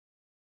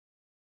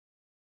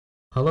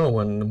Hello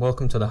and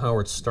welcome to the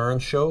Howard Stern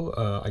Show.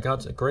 I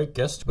got a great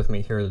guest with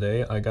me here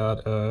today. I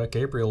got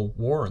Gabriel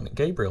Warren.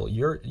 Gabriel,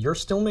 you're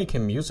still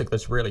making music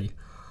that's really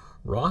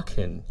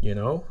rocking, you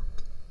know?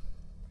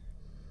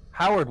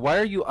 Howard, why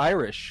are you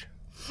Irish?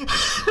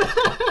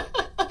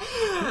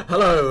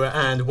 Hello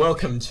and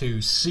welcome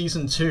to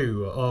season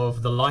 2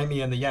 of the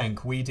Limey and the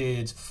Yank. We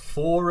did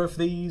 4 of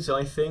these,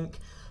 I think,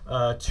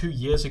 2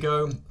 years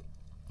ago.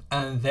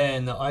 And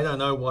then I don't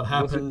know what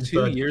happened. Was it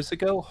 2 years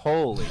ago?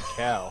 Holy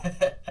cow.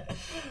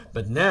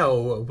 But now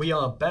we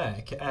are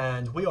back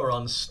and we are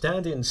on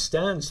Stand in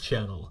Stan's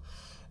channel,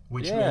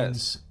 which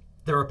means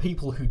there are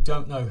people who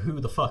don't know who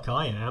the fuck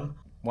I am.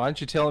 Why don't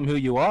you tell them who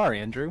you are,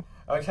 Andrew?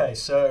 Okay,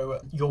 so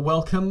you're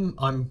welcome.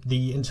 I'm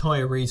the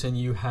entire reason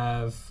you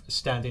have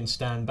Stand in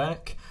Stan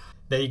back.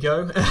 There you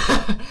go.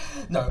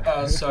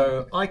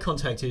 So I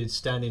contacted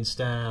Stand in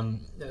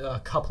Stan a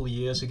couple of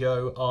years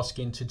ago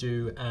asking to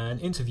do an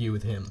interview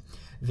with him.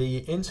 The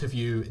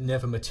interview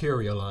never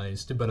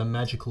materialized, but a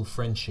magical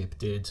friendship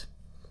did.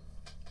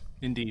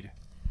 Indeed.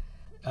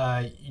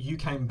 You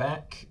came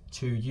back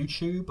to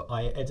YouTube.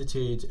 I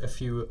edited a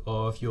few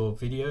of your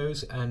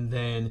videos, and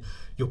then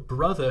your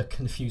brother,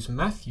 Confused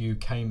Matthew,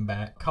 came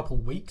back a couple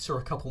weeks or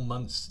a couple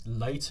months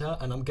later,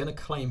 and I'm going to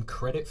claim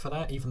credit for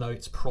that, even though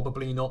it's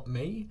probably not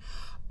me.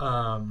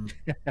 I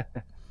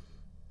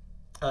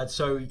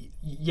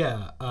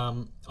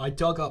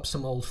dug up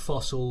some old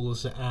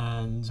fossils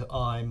and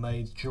I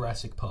made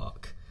Jurassic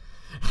Park.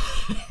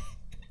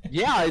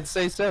 Yeah, I'd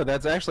say so.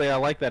 That's actually, I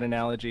like that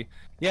analogy.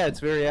 Yeah, it's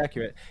very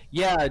accurate.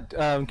 Yeah,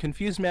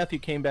 Confused Matthew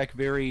came back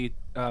very,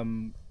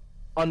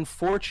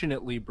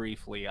 unfortunately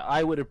briefly.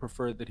 I would have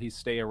preferred that he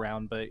stay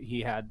around, but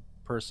he had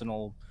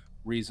personal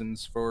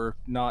reasons for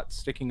not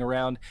sticking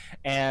around.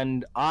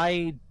 And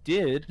I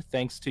did,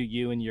 thanks to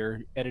you and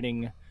your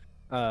editing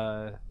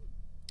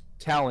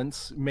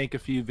talents, make a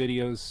few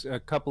videos a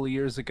couple of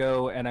years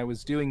ago, and I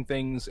was doing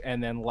things,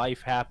 and then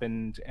life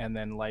happened, and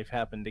then life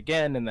happened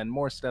again, and then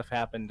more stuff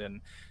happened, and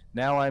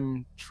now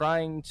I'm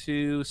trying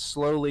to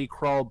slowly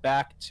crawl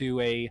back to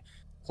a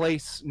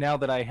place, now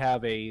that I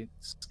have a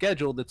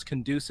schedule that's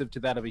conducive to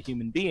that of a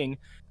human being,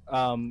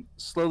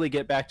 slowly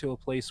get back to a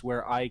place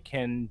where I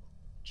can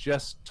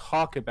just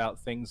talk about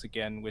things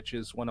again, which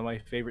is one of my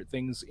favorite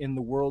things in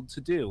the world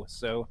to do.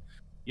 So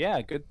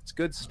yeah,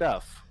 good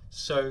stuff.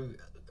 So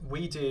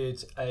we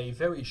did a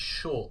very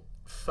short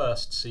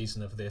first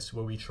season of this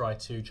where we tried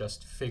to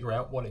just figure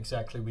out what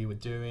exactly we were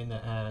doing,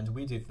 and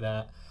we did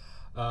that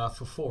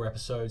for 4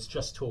 episodes,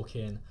 just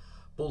talking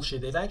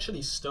bullshit. It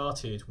actually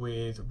started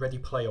with Ready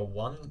Player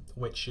One,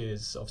 which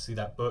is obviously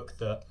that book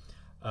that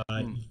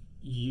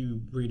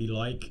you really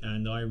like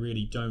and I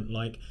really don't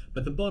like.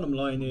 But the bottom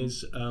line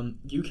is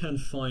you can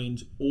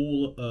find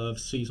all of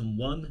season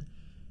 1.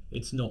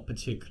 It's not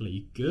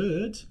particularly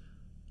good,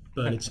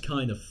 but it's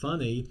kind of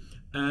funny.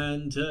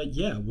 And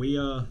yeah,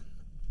 we're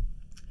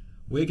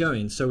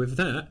going. So with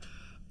that,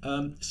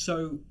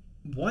 so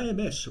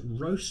YMS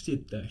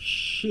roasted the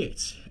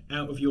shit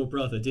out of your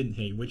brother, didn't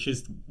he? Which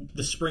is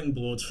the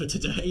springboard for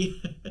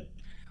today.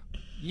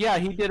 Yeah,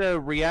 he did a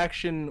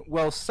reaction.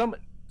 Well,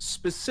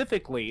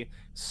 specifically,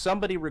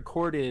 somebody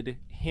recorded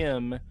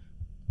him.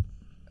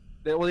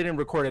 Well, they didn't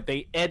record it.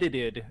 They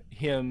edited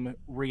him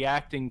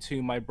reacting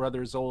to my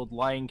brother's old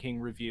Lion King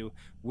review,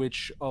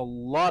 which a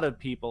lot of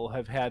people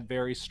have had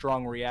very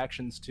strong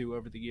reactions to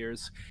over the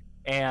years.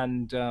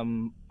 And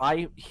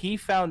he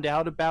found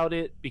out about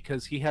it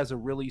because he has a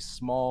really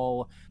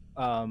small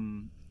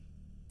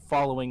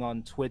following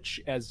on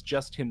Twitch as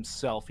just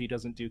himself. He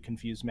doesn't do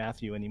Confused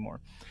Matthew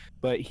anymore.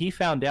 But he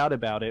found out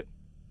about it,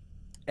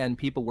 and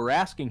people were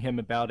asking him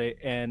about it,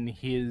 and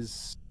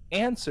his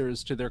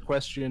answers to their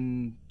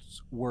questions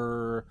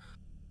were,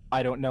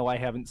 I don't know, I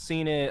haven't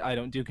seen it, I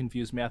don't do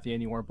Confused Matthew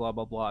anymore, blah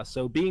blah blah.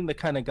 So being the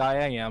kind of guy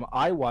I am,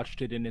 I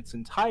watched it in its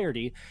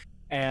entirety,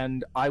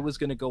 and I was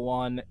going to go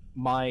on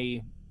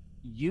my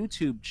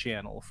YouTube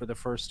channel for the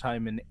first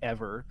time in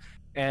ever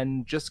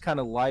and just kind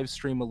of live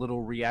stream a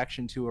little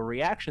reaction to a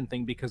reaction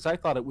thing, because I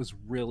thought it was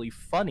really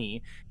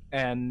funny,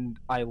 and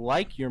I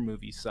like Your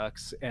Movie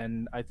Sucks,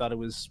 and I thought it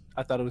was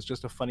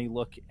just a funny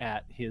look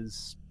at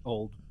his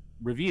old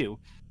review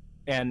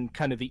and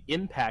kind of the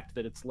impact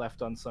that it's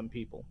left on some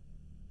people.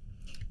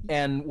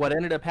 And what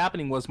ended up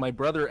happening was my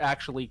brother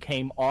actually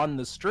came on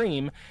the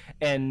stream,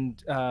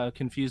 and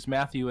Confused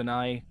Matthew and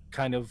I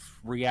kind of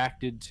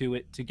reacted to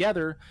it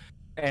together,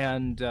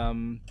 and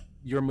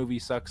Your Movie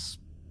Sucks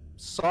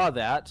saw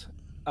that,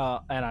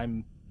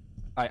 and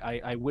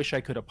I wish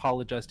I could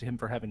apologize to him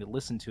for having to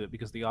listen to it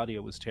because the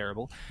audio was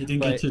terrible. You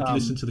didn't get to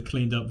listen to the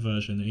cleaned up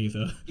version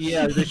either.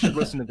 Yeah, they should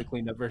listen to the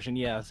cleaned up version.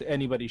 Yeah,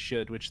 anybody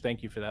should, which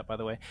thank you for that, by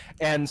the way.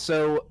 And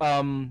so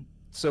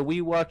so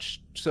we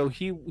watched, so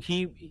he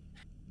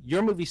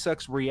Your Movie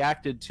Sucks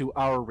reacted to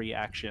our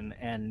reaction,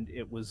 and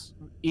it was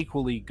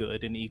equally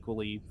good and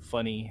equally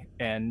funny,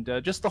 and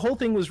just the whole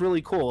thing was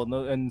really cool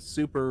and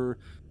super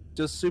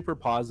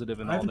positive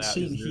and all that. I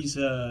haven't seen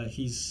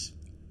his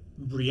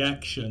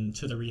reaction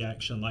to the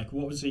reaction. Like,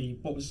 what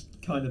was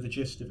kind of the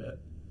gist of it?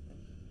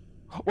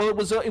 Well,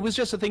 it was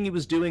just a thing he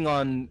was doing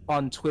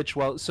on Twitch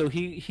while so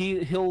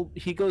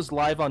he goes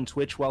live on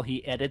Twitch while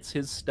he edits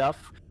his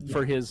stuff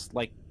for his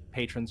like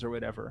patrons or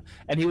whatever,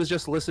 and he was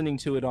just listening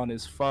to it on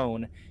his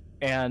phone,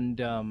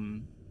 and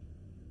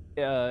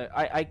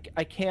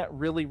I can't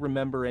really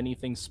remember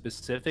anything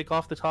specific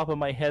off the top of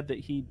my head that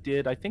he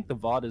did. I think the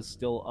VOD is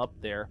still up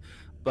there,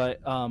 but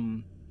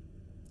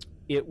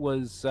it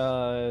was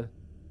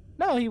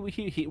no,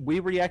 we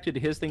reacted to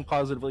his thing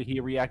positively. He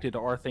reacted to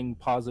our thing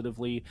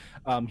positively.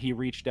 He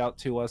reached out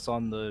to us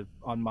on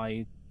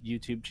my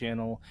YouTube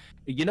channel.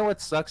 You know what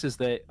sucks is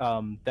that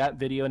that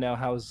video now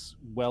has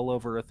well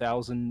over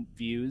 1,000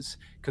 views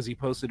because he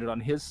posted it on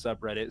his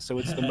subreddit. So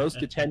it's the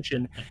most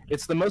attention.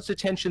 It's the most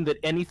attention that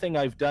anything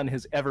I've done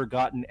has ever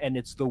gotten, and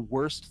it's the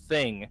worst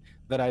thing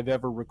that I've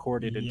ever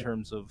recorded in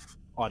terms of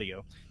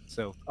audio.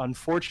 So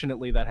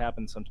unfortunately, that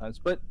happens sometimes.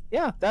 But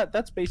yeah,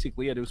 that's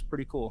basically it. It was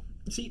pretty cool.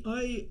 See,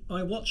 I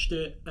watched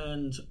it,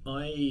 and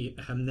I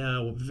am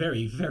now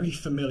very, very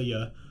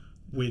familiar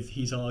with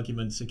his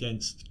arguments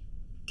against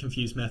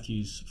Confused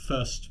Matthew's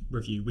first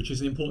review, which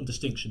is an important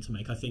distinction to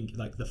make. I think,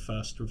 like, the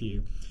first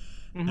review.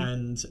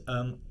 And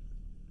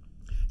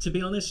to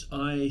be honest,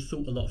 I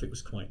thought a lot of it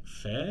was quite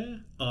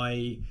fair.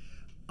 I've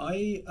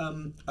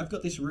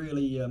got this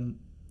really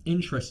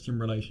interesting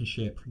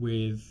relationship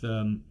with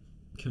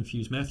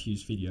Confused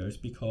Matthew's videos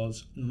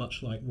because,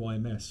 much like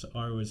YMS,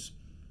 I was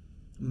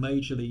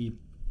majorly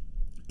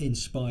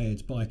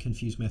inspired by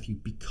Confused Matthew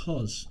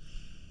because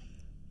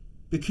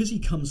he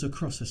comes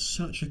across as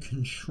such a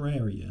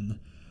contrarian.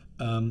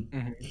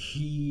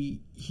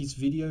 His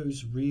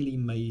videos really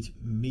made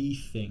me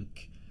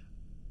think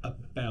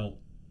about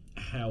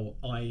how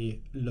I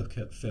look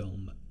at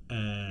film,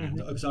 and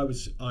because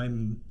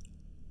I'm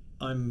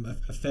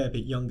a fair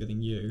bit younger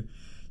than you,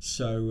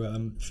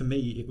 so for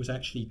me it was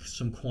actually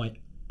some quite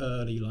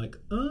early, like,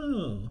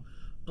 oh,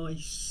 I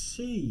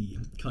see,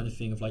 kind of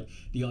thing, of like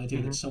the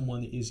idea that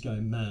someone is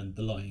going, man,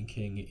 The Lion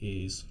King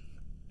is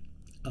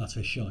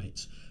utter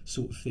shite,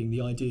 sort of thing.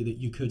 The idea that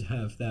you could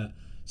have that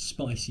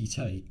spicy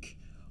take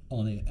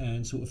on it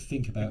and sort of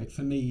think about it.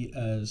 For me,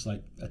 as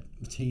like a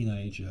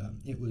teenager,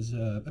 it was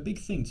a big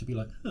thing to be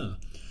like, huh.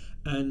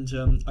 And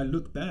I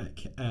look back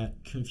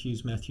at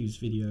Confused Matthew's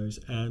videos,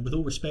 and with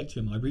all respect to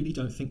him, I really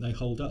don't think they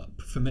hold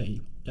up, for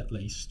me at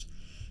least,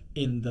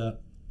 in that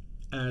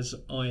as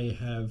I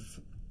have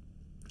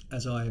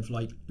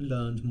like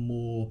learned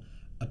more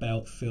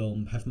about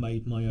film, have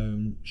made my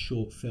own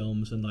short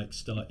films, and like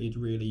started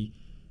really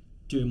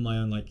doing my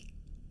own like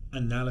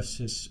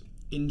analysis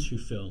into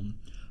film,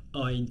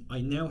 I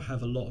now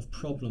have a lot of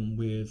problem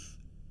with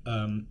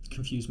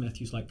Confused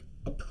Matthew's like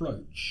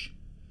approach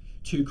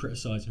to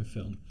criticising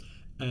film.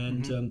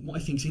 And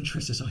what I think is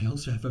interesting is I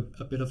also have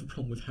a bit of a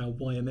problem with how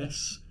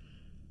YMS,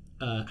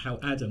 how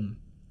Adam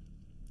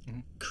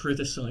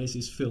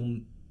criticises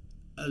film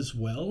as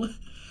well.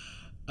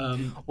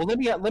 Well, let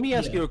me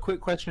ask you a quick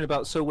question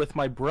about, so with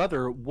my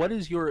brother, what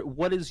is your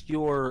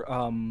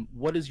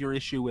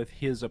issue with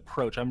his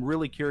approach? I'm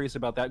really curious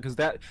about that, because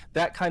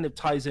that kind of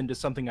ties into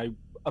something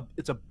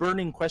it's a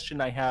burning question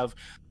I have.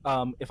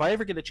 If I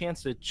ever get a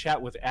chance to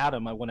chat with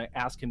Adam, I want to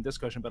ask him this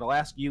question, but I'll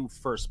ask you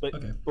first.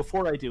 But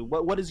before I do,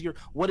 what is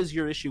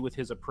your issue with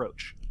his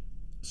approach?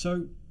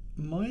 So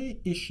my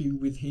issue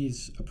with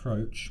his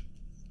approach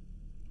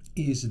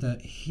is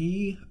that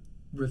he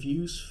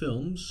reviews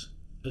films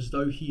as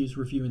though he is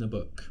reviewing a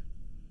book.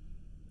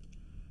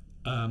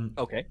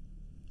 Okay.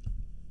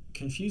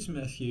 Confused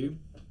Matthew,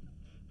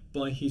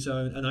 by his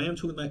own, and I am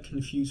talking about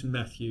Confused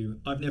Matthew.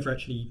 I've never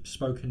actually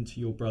spoken to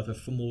your brother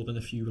for more than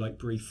a few like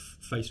brief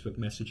Facebook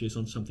messages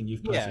on something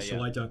you've posted.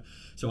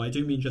 So I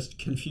do mean just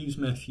Confused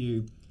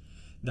Matthew,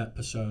 that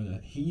persona.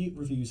 He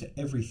reviews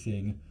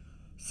everything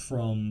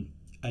from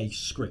a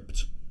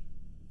script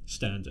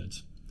standard.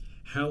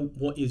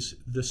 What is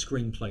the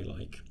screenplay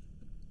like?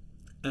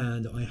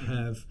 And I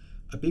have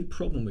a big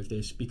problem with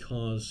this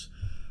because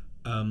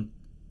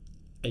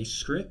a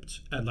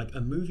script and like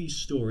a movie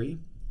story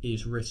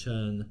is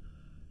written,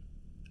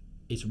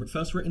 it's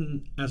first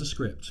written as a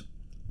script,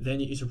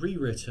 then it is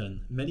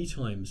rewritten many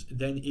times,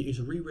 then it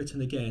is rewritten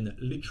again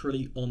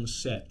literally on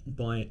set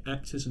by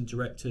actors and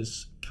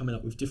directors coming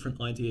up with different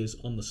ideas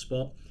on the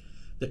spot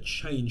that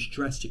change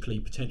drastically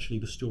potentially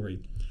the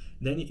story.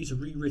 Then it is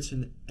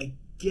rewritten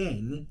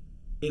again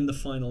in the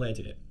final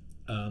edit.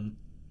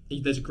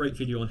 There's a great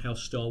video on how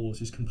Star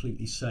Wars is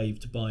completely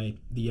saved by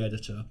the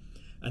editor,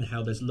 and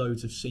how there's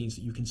loads of scenes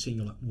that you can see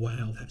and you're like,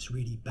 wow, that's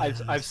really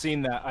bad. I've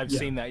seen that. I've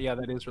seen that. Yeah,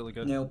 that is really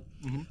good. Now,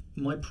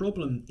 my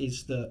problem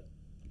is that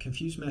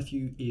Confused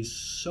Matthew is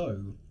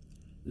so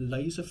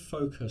laser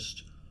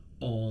focused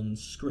on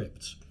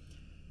script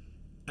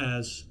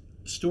as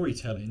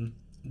storytelling.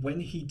 When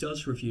he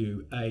does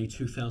review a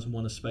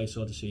 2001: A Space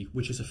Odyssey,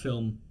 which is a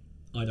film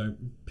I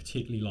don't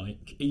particularly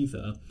like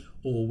either,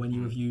 or when he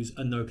reviews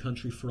A No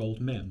Country for Old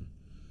Men,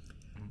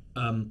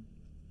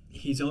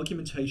 his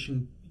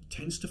argumentation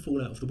tends to fall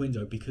out of the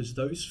window because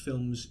those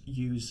films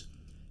use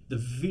the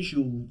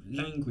visual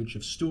language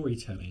of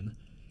storytelling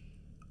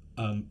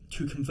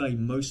to convey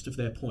most of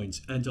their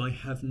points, and I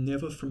have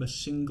never from a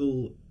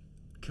single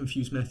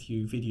Confused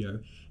Matthew video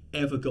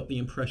ever got the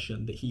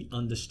impression that he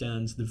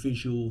understands the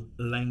visual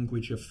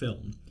language of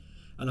film.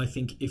 And I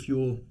think if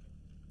you're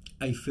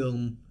a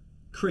film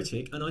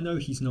critic, and I know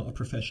he's not a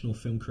professional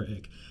film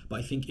critic, but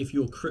I think if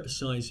you're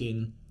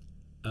criticising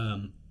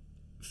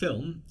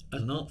film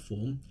as an art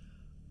form,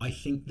 I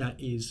think that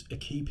is a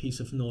key piece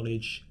of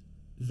knowledge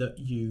that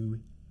you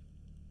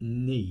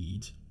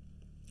need,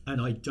 and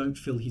I don't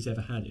feel he's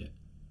ever had it.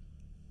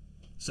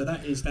 So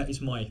that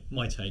is my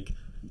take.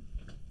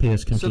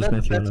 P.S. Confused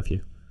Matthew, I love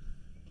you.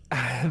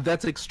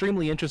 That's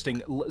extremely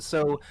interesting.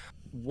 So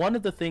one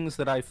of the things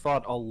that I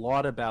thought a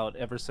lot about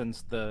ever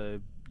since the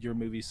Your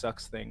Movie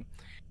Sucks thing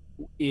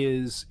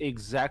is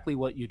exactly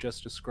what you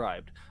just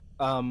described.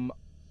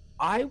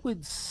 I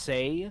would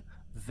say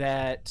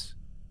that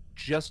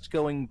just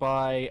going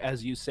by,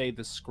 as you say,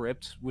 the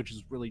script, which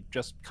is really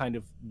just kind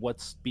of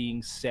what's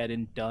being said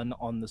and done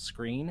on the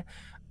screen,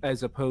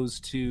 as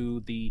opposed to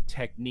the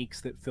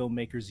techniques that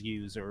filmmakers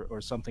use or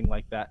something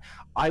like that,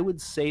 I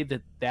would say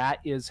that that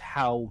is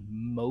how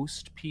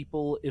most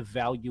people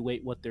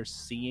evaluate what they're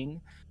seeing.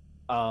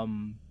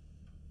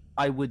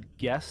 I would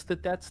guess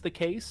that that's the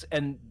case,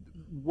 and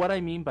what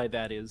I mean by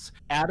that is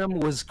Adam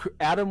was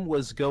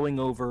going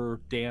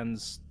over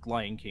Dan's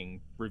Lion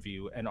King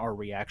review and our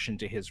reaction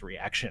to his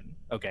reaction,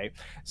 okay?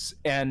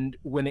 And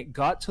when it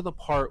got to the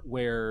part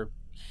where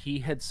he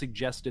had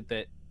suggested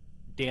that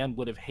Dan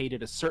would have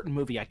hated a certain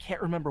movie, I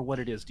can't remember what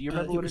it is. Do you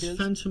remember what it is?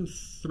 Phantom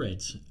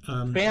Thread.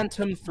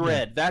 Phantom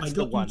Thread. Yeah, that's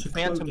the one.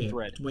 Phantom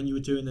Thread. When you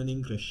were doing an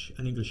English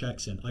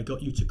accent, I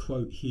got you to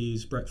quote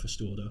his breakfast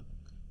order.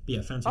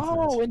 Yeah, Phantom Thread.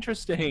 Oh,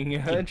 interesting.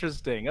 Yeah.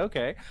 Interesting.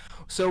 Okay.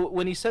 So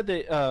when he said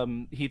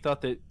that he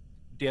thought that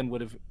Dan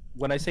would have,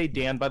 when I say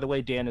Dan, by the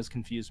way, Dan is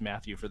Confused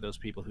Matthew for those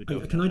people who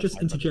don't. Can I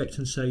just interject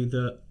and say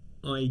that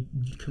I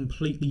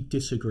completely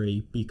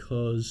disagree,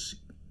 because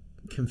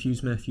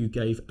Confused Matthew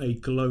gave a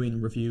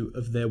glowing review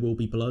of There Will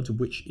Be Blood,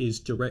 which is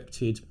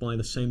directed by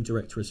the same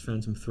director as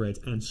Phantom Thread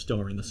and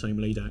starring the same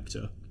lead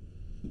actor.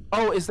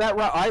 Oh, is that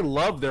right? I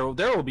love There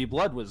Will Be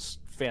Blood. Was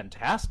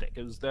fantastic.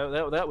 It was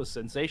that was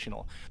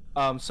sensational.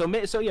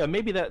 So yeah,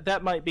 maybe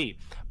that might be.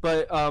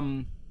 But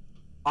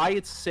I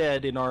had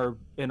said in our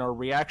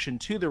reaction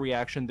to the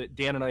reaction that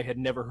Dan and I had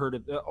never heard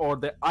of, or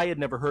that I had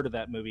never heard of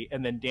that movie,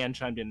 and then Dan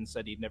chimed in and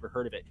said he'd never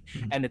heard of it.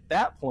 Mm-hmm. And at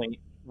that point,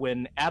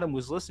 when Adam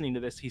was listening to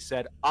this, he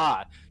said,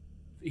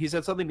 he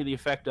said something to the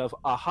effect of,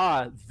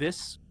 aha,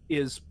 this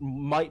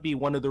might be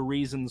one of the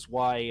reasons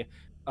why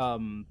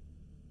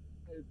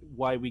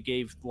we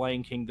gave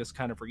Lion King this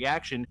kind of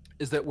reaction,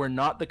 is that we're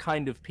not the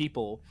kind of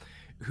people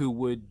who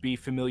would be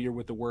familiar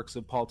with the works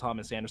of Paul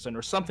Thomas Anderson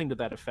or something to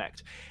that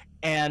effect.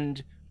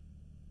 And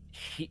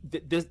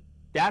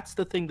that's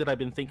the thing that I've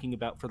been thinking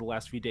about for the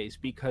last few days,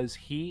 because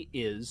he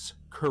is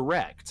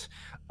correct.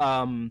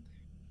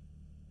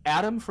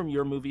 Adam from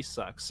Your Movie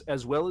Sucks,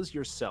 as well as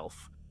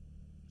yourself,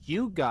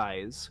 you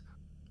guys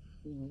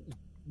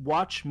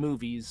watch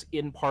movies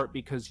in part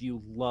because you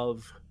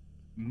love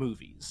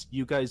movies.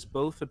 You guys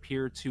both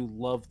appear to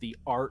love the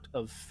art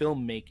of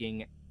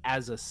filmmaking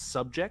as a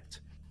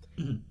subject.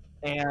 Mm-hmm.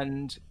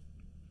 And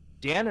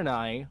Dan and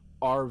I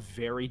are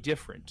very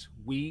different.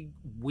 We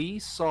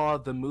saw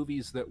the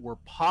movies that were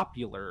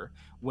popular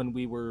when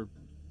we were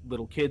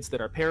little kids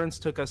that our parents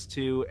took us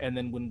to, and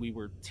then when we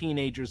were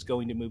teenagers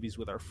going to movies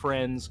with our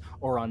friends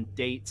or on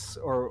dates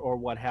or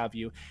what have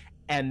you.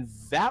 And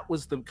that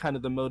was the kind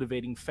of the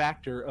motivating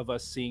factor of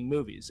us seeing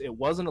movies. It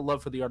wasn't a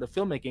love for the art of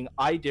filmmaking.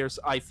 I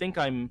think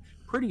I'm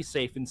pretty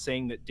safe in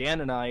saying that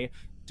Dan and I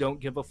don't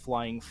give a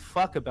flying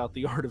fuck about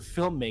the art of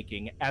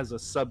filmmaking as a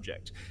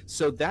subject.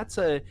 So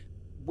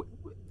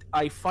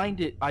I find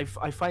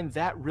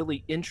that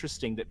really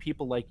interesting that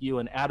people like you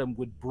and Adam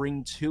would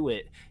bring to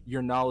it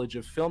your knowledge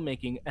of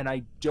filmmaking, and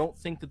I don't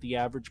think that the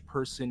average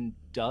person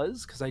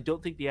does, because I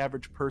don't think the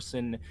average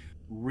person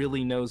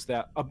really knows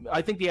that.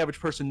 I think the average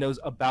person knows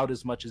about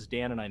as much as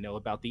Dan and I know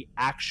about the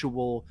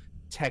actual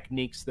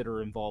techniques that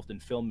are involved in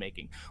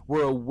filmmaking.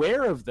 We're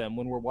aware of them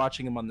when we're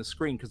watching them on the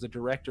screen, because the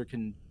director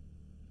can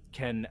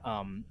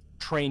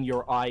train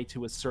your eye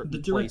to a certain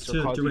place. The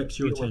director directs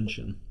your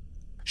attention.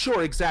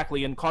 Sure,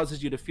 exactly, and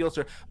causes you to feel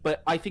certain.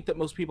 But I think that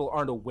most people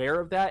aren't aware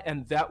of that,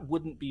 and that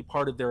wouldn't be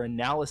part of their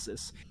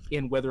analysis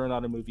in whether or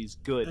not a movie's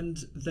good. And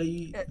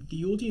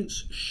the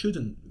audience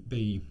shouldn't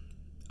be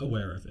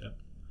aware of it,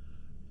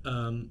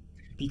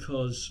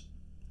 because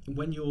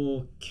when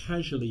you're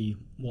casually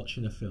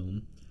watching a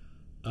film,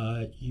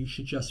 you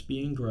should just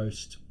be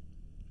engrossed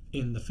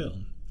in the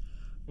film.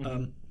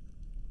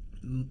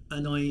 Mm-hmm.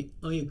 And I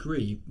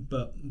agree,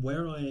 but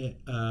where I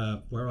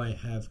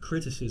have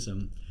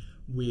criticism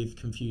with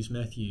Confused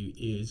Matthew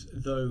is,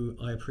 though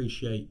I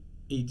appreciate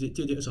he did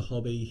it as a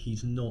hobby,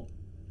 he's not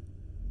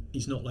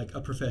like a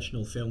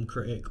professional film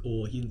critic,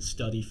 or he didn't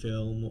study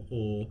film,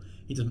 or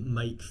he doesn't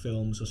make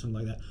films or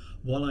something like that.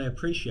 While I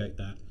appreciate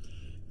that,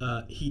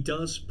 he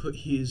does put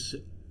his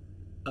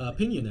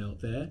opinion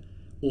out there,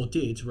 or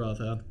did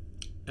rather,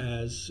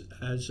 as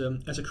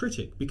a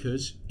critic,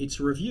 because it's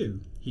a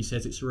review. He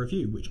says it's a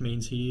review, which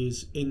means he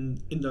is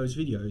in those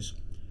videos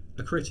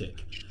a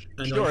critic.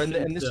 And sure,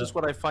 and this is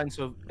what I find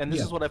so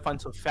is what I find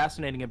so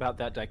fascinating about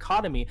that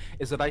dichotomy,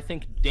 is that I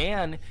think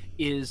Dan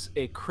is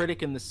a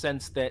critic in the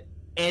sense that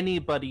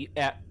anybody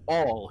at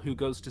all who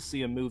goes to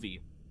see a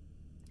movie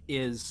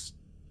is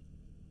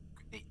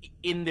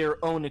in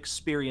their own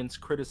experience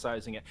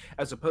criticizing it,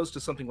 as opposed to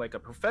something like a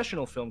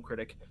professional film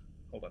critic.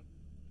 Hold on.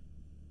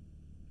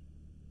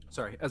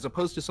 Sorry, as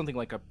opposed to something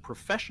like a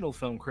professional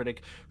film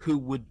critic who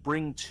would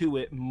bring to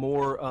it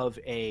more of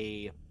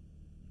a,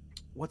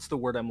 what's the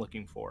word I'm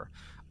looking for?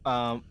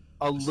 A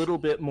little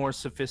bit more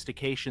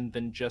sophistication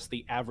than just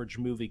the average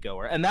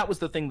moviegoer. And that was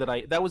the thing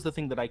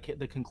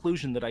the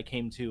conclusion that I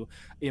came to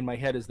in my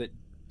head, is that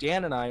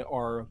Dan and I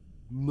are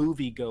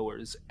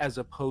moviegoers as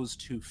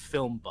opposed to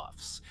film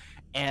buffs.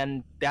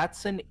 And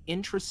that's an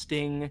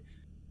interesting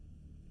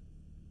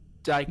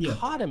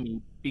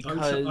dichotomy,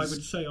 because I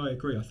would say I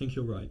agree. I think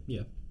you're right.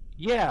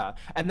 Yeah,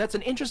 and that's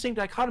an interesting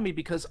dichotomy,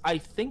 because I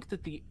think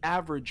that the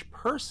average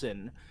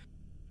person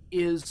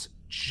is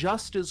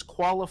just as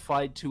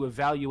qualified to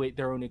evaluate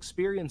their own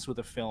experience with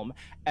a film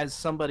as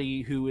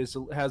somebody who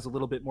has a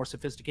little bit more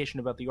sophistication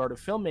about the art of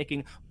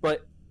filmmaking,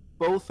 but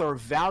both are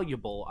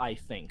valuable, I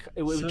think.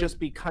 It would just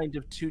be kind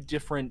of two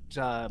different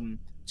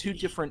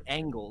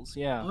angles.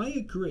 Yeah, I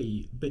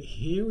agree, but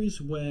here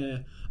is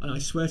where, and I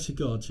swear to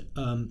God,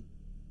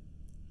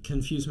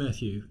 Confused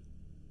Matthew,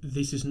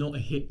 this is not a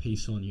hit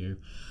piece on you,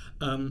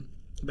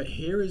 but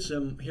here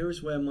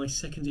is where my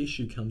second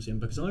issue comes in,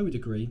 because I would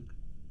agree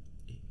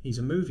he's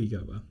a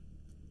moviegoer.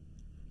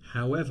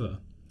 However,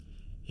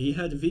 he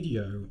had a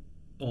video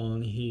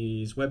on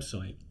his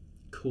website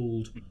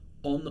called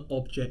On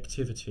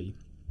Objectivity,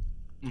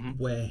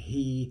 where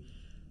he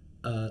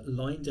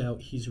lined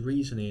out his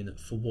reasoning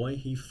for why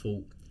he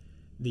thought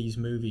these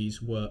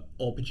movies were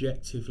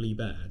objectively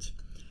bad,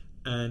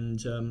 and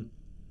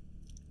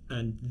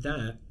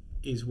that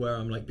is where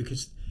I'm like,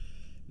 because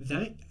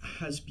that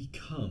has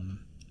become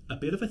a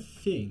bit of a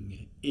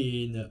thing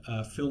in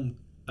film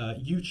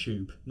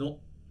YouTube. Not,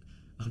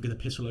 I'm going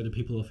to piss a load of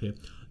people off here,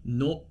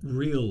 not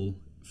real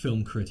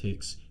film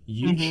critics,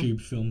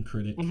 YouTube film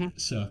critic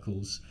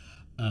circles,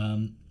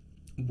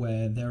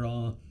 where there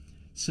are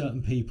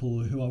certain people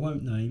who I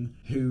won't name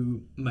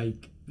who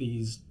make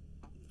these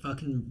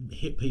fucking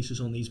hit pieces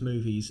on these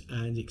movies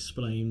and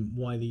explain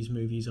why these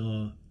movies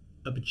are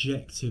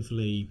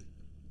objectively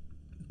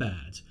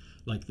bad.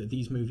 Like that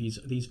these movies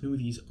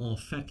are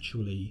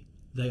factually,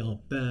 they are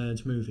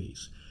bad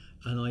movies.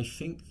 And I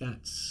think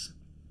that's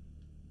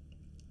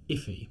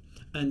iffy.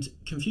 And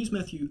Confused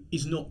Matthew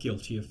is not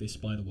guilty of this,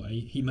 by the way.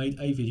 He made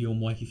a video on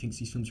why he thinks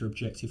these films are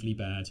objectively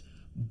bad,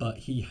 but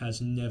he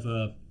has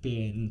never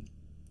been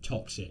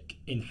toxic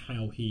in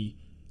how he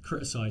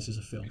criticizes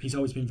a film. He's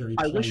always been very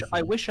playful.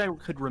 I wish I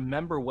could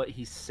remember what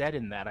he said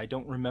in that. I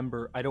don't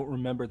remember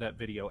that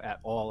video at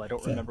all. I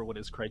don't remember what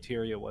his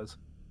criteria was.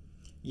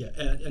 Yeah,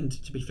 and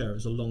to be fair, it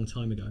was a long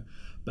time ago.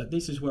 But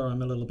this is where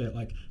I'm a little bit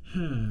like,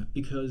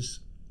 because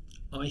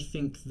I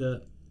think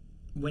that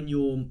when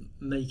you're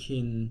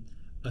making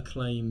a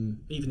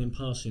claim, even in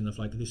passing, of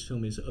like this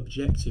film is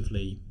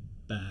objectively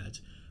bad,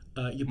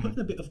 you're putting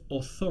a bit of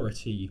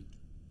authority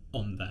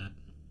on that.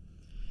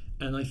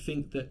 And I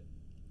think that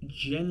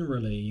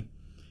generally,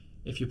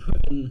 if you're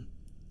putting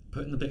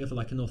a bit of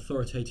like an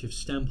authoritative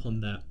stamp on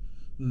that,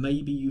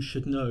 maybe you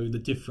should know the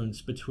difference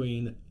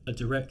between a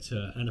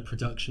director and a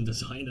production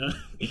designer,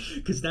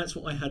 because that's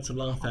what I had to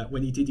laugh at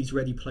when he did his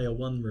Ready Player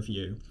One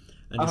review,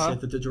 and he said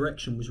that the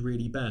direction was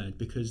really bad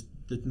because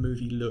the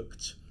movie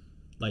looked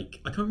like,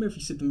 I can't remember if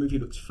he said the movie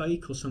looked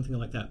fake or something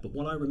like that, but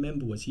what I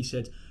remember was he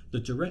said the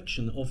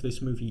direction of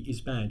this movie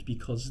is bad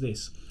because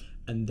this,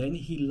 and then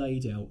he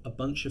laid out a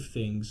bunch of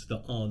things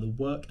that are the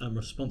work and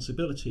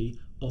responsibility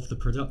of the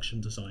production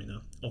designer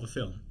of a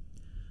film,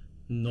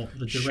 not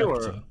the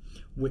director. Sure.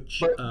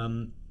 Which,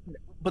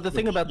 but the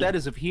thing about that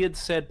is, if he had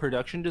said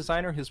production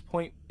designer, his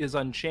point is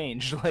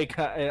unchanged. Like,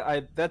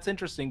 that's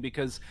interesting,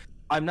 because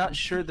I'm not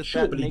sure that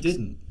but he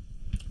didn't.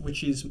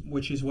 Which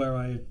is where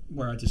I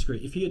disagree.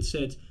 If he had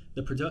said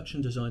the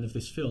production design of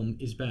this film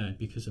is bad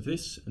because of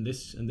this and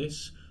this and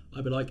this,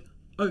 I'd be like,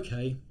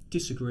 okay,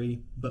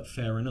 disagree, but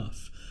fair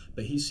enough.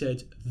 But he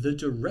said the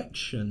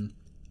direction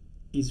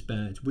is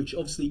bad, which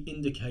obviously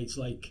indicates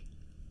like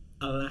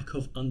a lack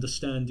of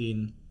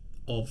understanding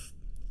of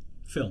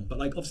film. But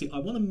like, obviously I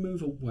want to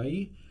move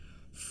away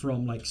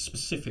from like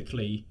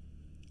specifically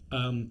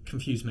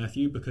Confused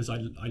Matthew, because I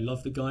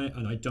love the guy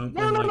and I don't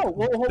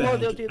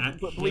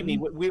believe me,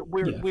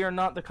 we are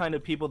not the kind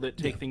of people that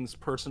take things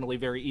personally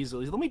very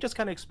easily. Let me just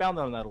kind of expound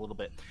on that a little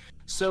bit.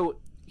 So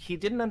he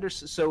didn't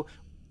understand. So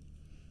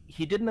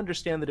he didn't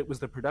understand that it was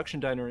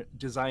the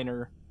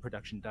designer.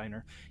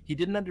 He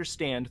didn't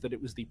understand that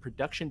it was the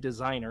production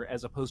designer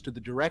as opposed to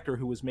the director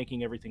who was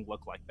making everything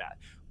look like that.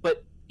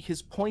 But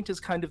his point is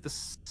kind of the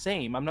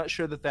same. I'm not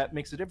sure that that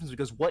makes a difference,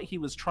 because what he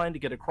was trying to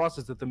get across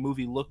is that the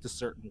movie looked a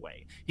certain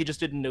way. He just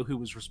didn't know who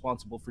was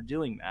responsible for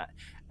doing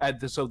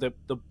that. So the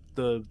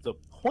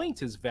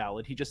point is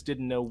valid. He just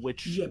didn't know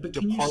which but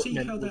can you see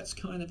how that's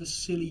kind of a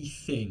silly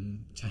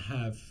thing to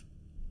have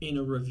in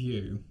a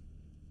review?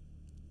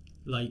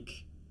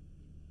 Like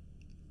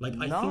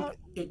I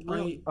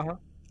think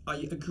I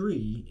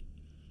agree.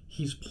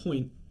 His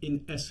point,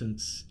 in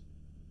essence,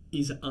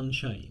 is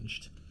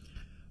unchanged,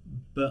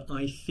 but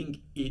I think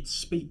it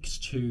speaks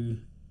to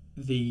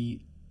the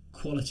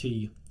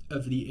quality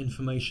of the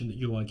information that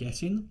you are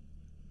getting,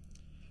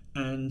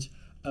 and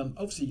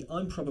obviously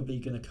I'm probably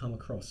going to come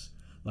across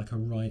like a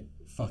right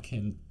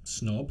fucking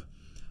snob.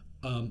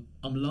 I'm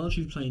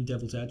largely playing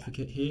devil's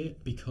advocate here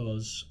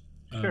because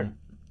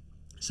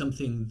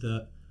something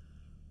that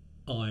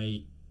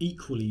I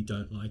equally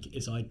don't like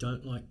is I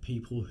don't like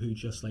people who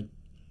just like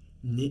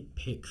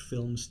nitpick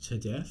films to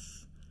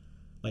death.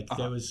 Like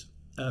there was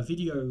a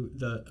video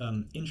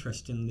that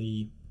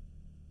interestingly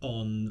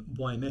on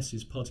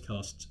YMS's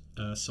podcast,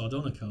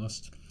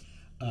 Sardonicast,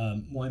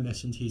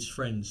 YMS and his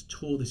friends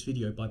tore this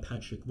video by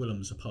Patrick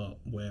Willems apart,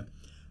 where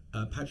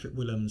Patrick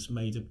Willems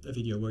made a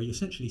video where he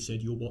essentially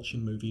said you're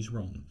watching movies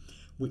wrong,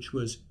 which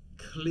was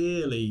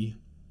clearly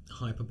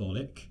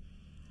hyperbolic,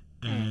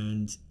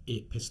 and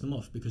it pissed them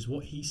off, because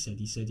what he said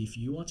if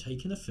you are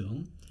taking a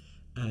film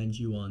and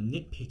you are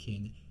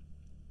nitpicking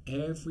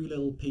every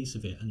little piece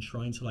of it and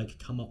trying to like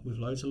come up with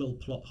loads of little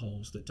plot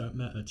holes that don't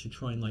matter to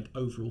try and like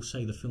overall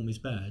say the film is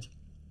bad,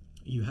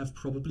 you have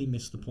probably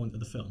missed the point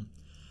of the film.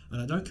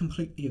 And I don't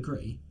completely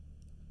agree,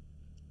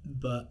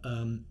 but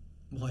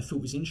what I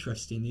thought was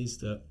interesting is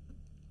that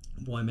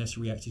YMS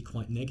reacted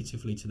quite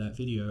negatively to that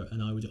video,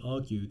 and I would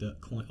argue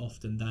that quite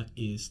often that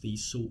is the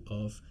sort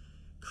of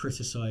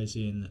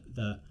criticising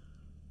that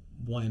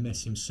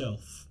YMS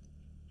himself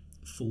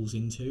falls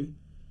into,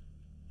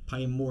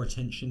 paying more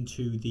attention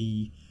to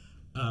the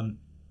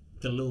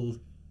little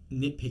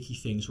nitpicky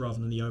things rather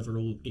than the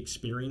overall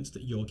experience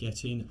that you're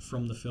getting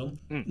from the film.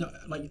 No,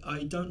 like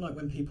I don't like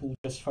when people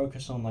just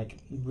focus on like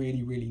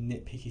really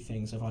nitpicky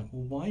things of like,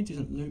 well, why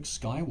didn't Luke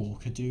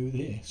Skywalker do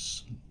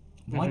this?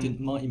 Why didn't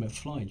Marty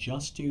McFly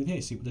just do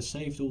this? It would have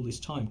saved all this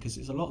time, because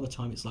it's a lot of the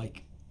time it's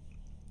like,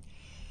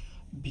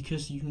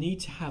 because you need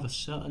to have a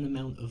certain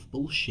amount of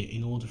bullshit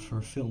in order for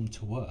a film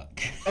to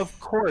work. Of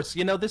course.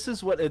 You know, this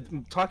is what,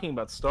 talking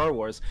about Star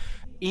Wars,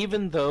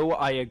 even though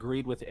I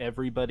agreed with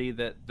everybody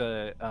that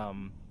the,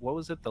 what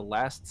was it, The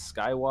Last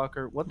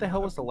Skywalker? What the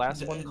hell was the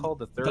last one called?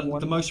 The third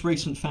one? The most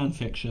recent fan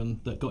fiction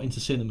that got into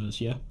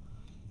cinemas, yeah?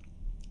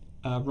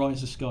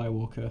 Rise of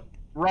Skywalker.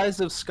 Rise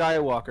of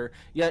Skywalker.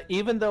 Yeah,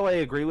 even though I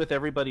agree with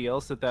everybody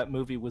else that that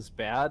movie was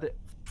bad,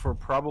 for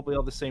probably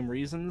all the same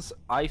reasons,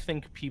 I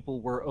think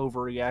people were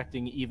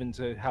overreacting even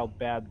to how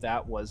bad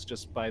that was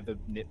just by the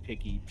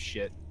nitpicky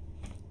shit.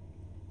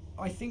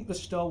 I think the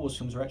Star Wars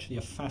films are actually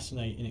a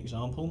fascinating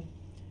example,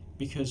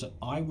 because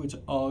I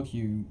would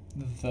argue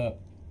that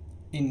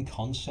in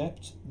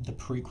concept the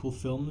prequel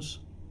films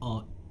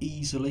are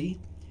easily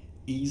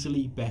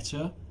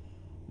better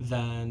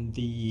than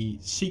the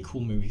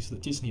sequel movies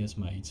that Disney has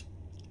made.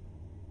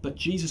 But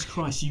Jesus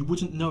Christ, you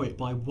wouldn't know it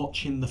by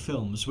watching the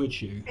films,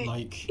 would you?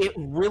 Like it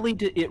really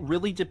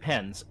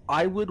depends.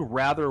 I would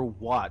rather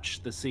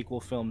watch the sequel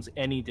films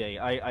any day.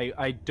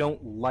 I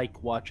don't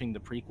like watching the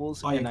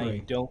prequels. I agree. I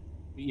don't.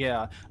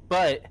 Yeah,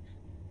 but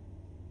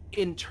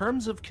in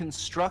terms of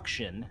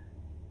construction,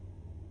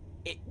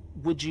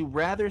 would you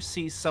rather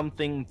see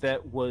something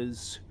that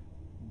was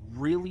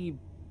really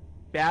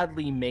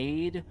badly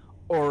made,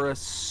 or a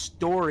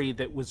story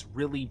that was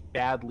really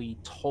badly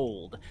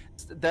told?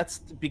 That's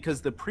because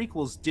the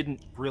prequels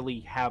didn't really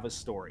have a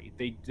story.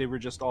 They were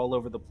just all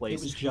over the place.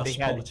 It was just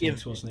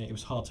politics, wasn't it? It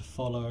was hard to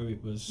follow.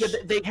 It was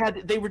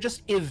they were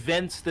just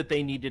events that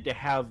they needed to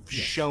have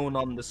shown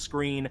on the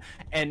screen,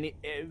 and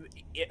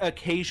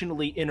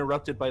occasionally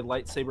interrupted by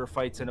lightsaber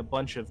fights and a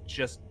bunch of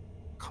just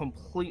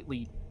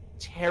completely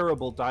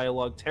terrible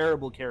dialogue,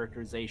 terrible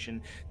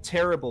characterization,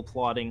 terrible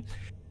plotting.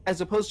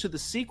 As opposed to the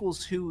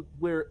sequels, who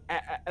were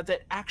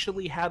that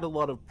actually had a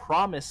lot of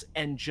promise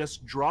and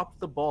just dropped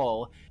the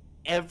ball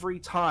every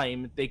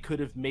time they could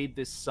have made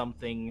this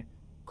something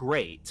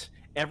great.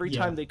 Every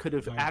time they could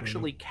have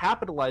actually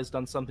capitalized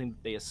on something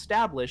that they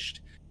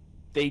established,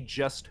 they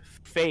just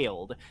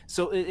failed.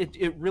 So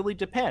it really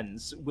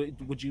depends.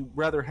 Would you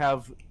rather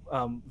have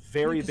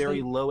very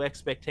low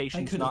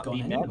expectations not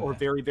be met, or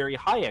very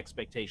high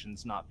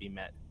expectations not be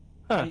met?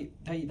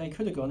 They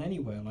could have gone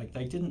anywhere. Like,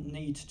 they didn't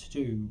need to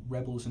do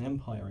Rebels and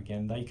Empire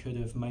again. They could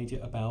have made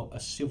it about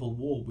a civil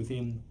war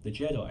within the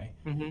Jedi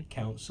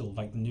Council,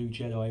 like the new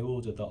Jedi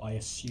Order that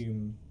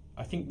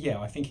I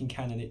think in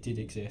canon it did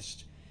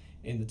exist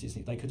in the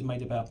Disney. They could have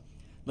made about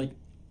like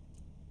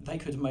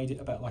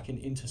an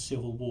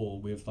inter-civil war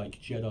with like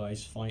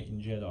Jedis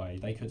fighting Jedi.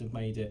 They could have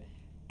made it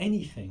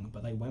anything,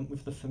 but they went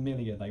with the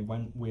familiar. They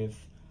went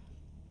with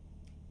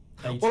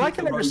Well, I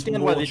can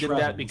understand why they did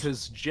that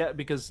traveled.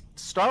 because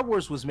Star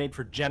Wars was made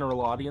for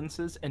general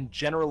audiences, and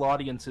general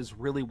audiences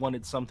really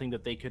wanted something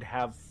that they could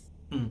have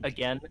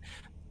again.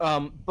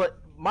 But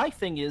my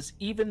thing is,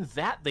 even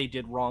that they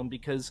did wrong,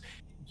 because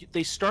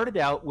they started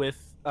out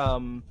with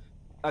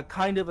a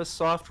kind of a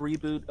soft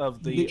reboot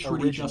of the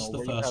Literally original, just the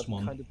where you first have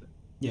one. kind of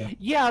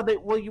Yeah.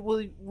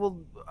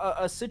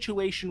 a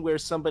situation where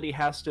somebody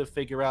has to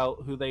figure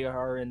out who they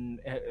are and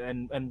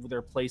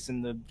their place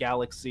in the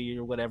galaxy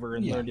or whatever,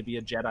 and Yeah. learn to be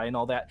a Jedi and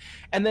all that.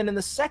 And then in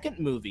the second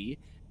movie,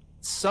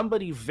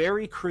 somebody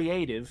very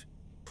creative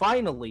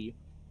finally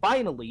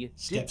did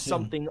Steps in.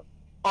 something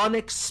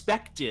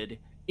unexpected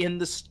in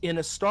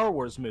a Star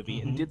Wars movie,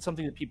 and Mhm. did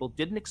something that people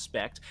didn't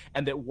expect,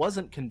 and that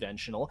wasn't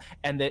conventional,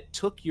 and that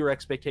took your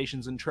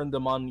expectations and turned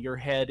them on your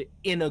head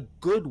in a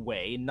good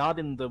way, not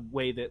in the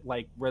way that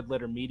like Red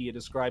Letter Media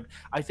described.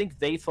 I think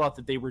they thought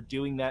that they were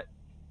doing that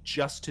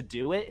just to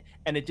do it,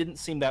 and it didn't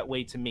seem that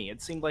way to me.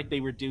 It seemed like they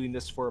were doing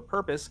this for a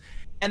purpose.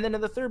 And then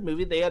in the third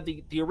movie, they had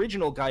the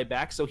original guy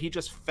back, so he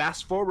just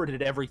fast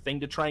forwarded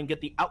everything to try and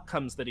get the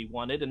outcomes that he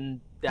wanted,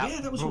 and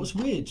Yeah, that was what was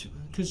weird,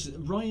 because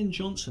Rian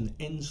Johnson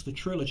ends the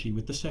trilogy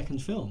with the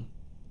second film.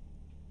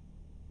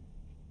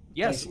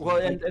 Yes, Basically,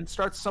 well, like- and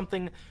starts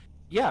something,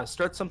 yeah,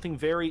 starts something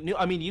very new.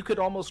 I mean, you could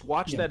almost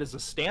watch Yeah. that as a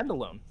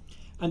standalone.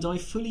 And I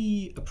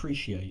fully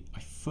appreciate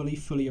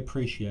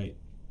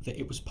that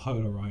it was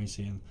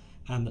polarizing,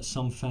 and that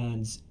some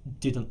fans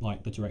didn't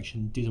like the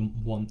direction, didn't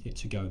want it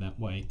to go that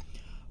way.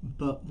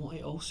 But what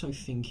I also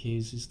think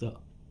is that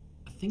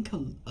I think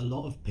a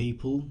lot of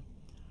people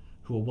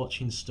who are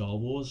watching Star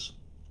Wars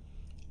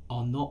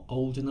are not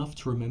old enough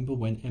to remember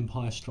when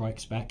Empire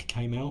Strikes Back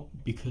came out,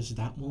 because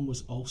that one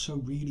was also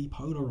really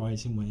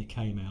polarizing when it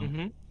came out.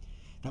 Mm-hmm.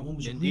 That one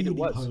was Indeed, it really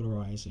was.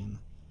 polarizing.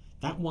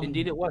 That one,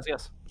 Indeed, it was.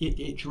 Yes.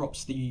 it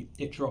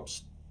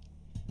drops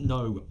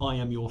 "No, I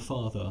am your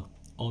father"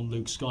 on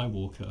Luke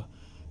Skywalker.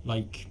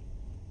 Like,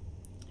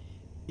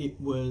 it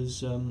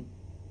was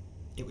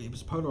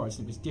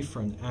polarizing. It was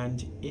different,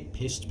 and it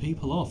pissed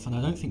people off. And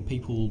I don't think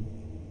people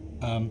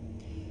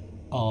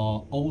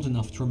are old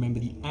enough to remember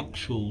the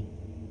actual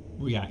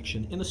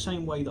reaction. In the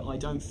same way that I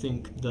don't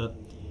think that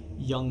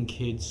young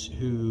kids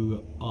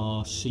who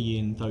are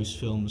seeing those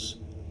films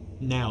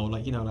now,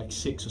 like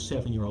 6 or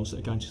 7 year olds that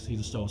are going to see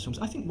the Star Wars films,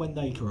 I think when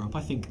they grow up,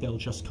 I think they'll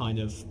just kind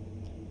of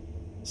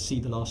see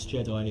The Last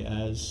Jedi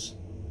as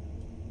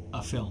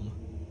a film.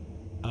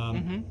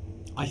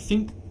 I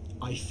think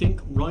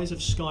Rise of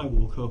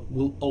Skywalker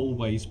will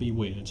always be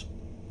weird.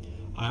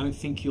 I don't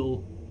think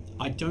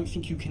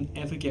you can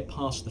ever get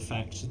past the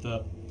fact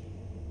that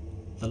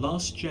The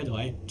Last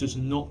Jedi does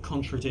not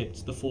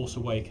contradict The Force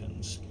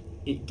Awakens.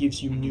 It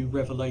gives you new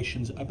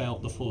revelations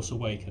about The Force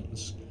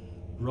Awakens.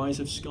 Rise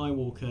of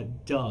Skywalker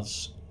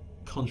does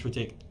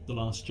contradict The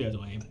Last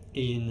Jedi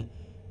in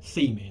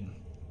theming.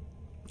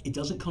 It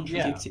doesn't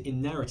contradict it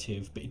in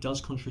narrative, but it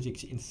does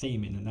contradict it in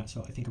theming, and that's,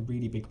 I think, a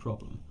really big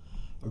problem.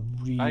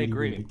 I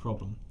agree. Really big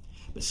problem.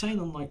 But saying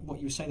on like what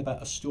you were saying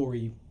about a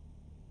story,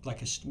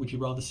 would you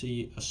rather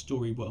see a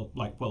story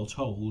well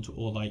told,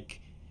 or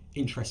like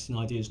interesting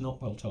ideas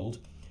not well told?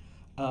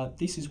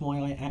 This is why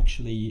I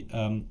actually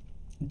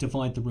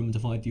divide the room,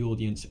 divide the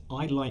audience.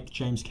 I like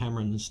James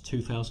Cameron's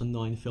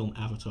 2009 film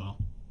Avatar.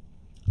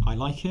 I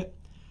like it.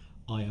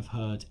 I have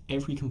heard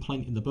every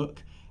complaint in the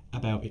book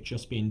about it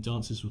just being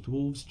Dances with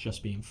Wolves,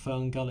 just being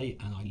Fern Gully,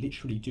 and I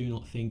literally do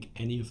not think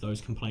any of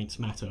those complaints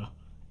matter.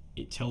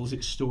 It tells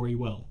its story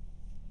well.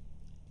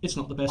 It's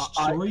not the best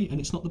story, and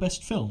it's not the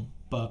best film,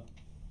 but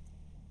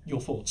your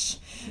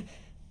thoughts?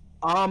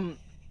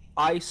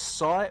 I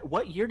saw it.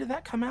 What year did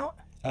that come out?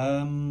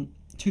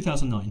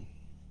 2009.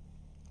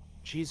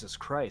 Jesus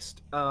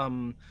Christ.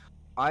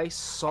 I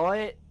saw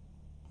it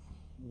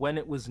when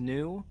it was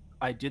new.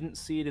 I didn't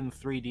see it in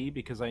 3D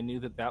because I knew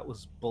that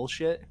was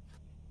bullshit.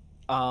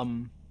 I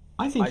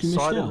think you missed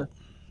out.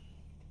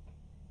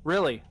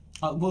 Really?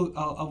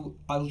 Well,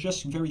 I'll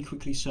just very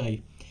quickly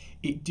say,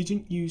 it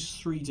didn't use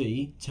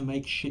 3D to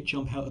make shit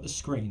jump out at the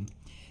screen.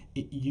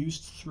 It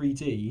used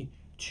 3D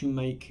to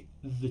make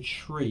the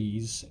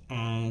trees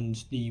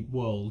and the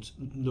world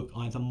look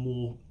either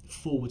more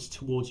forwards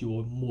towards you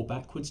or more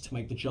backwards, to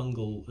make the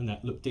jungle and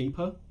that look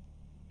deeper.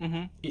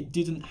 Mm-hmm. It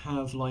didn't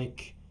have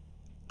like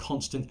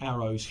constant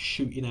arrows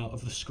shooting out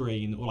of the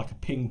screen, or like a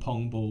ping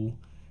pong ball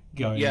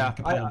going. Yeah, like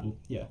a paddle.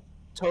 Yeah.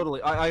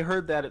 Totally. I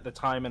heard that at the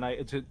time,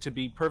 and to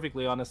be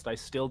perfectly honest, I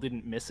still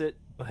didn't miss it.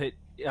 But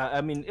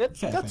I mean,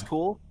 that's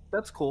cool.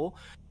 That's cool.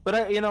 But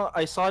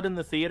I saw it in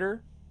the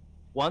theater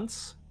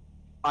once.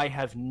 I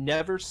have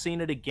never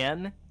seen it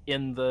again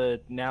in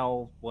the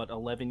now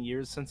 11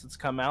 years since it's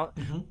come out.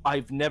 Mm-hmm.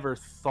 I've never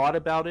thought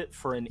about it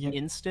for an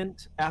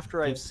instant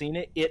after I've seen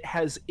it. It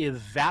has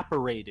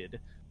evaporated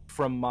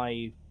from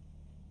my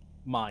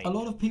mind. A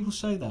lot of people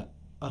say that.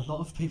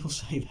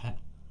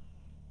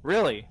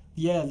 Really?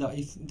 Yeah,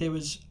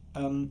 there's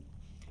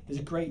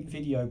a great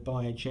video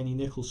by Jenny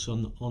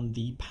Nicholson on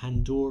the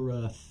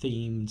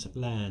Pandora-themed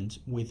land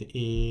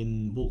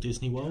within Walt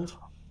Disney World.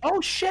 Oh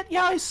shit!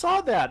 Yeah, I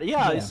saw that.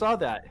 Yeah, I saw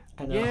that.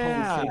 And the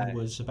whole thing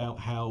was about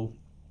how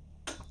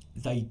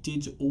they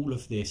did all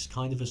of this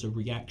kind of as a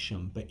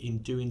reaction, but in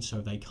doing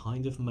so they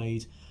kind of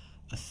made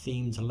a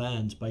themed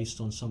land based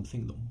on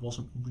something that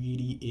wasn't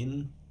really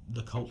in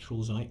the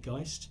cultural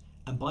zeitgeist.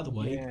 And by the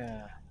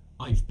way,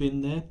 I've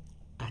been there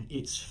and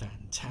it's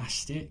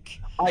fantastic.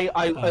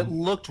 It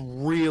looked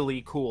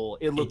really cool.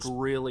 It looked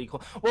really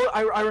cool. Well,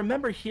 I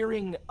remember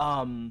hearing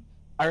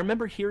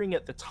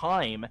at the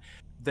time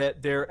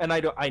that and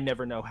I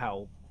never know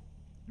how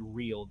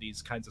real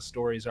these kinds of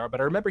stories are, but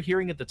I remember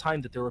hearing at the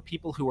time that there were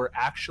people who were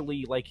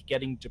actually like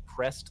getting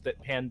depressed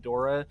that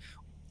Pandora,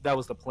 that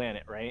was the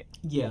planet, right?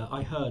 Yeah,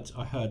 I heard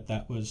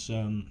that was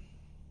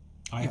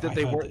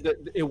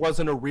that it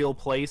wasn't a real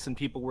place, and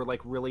people were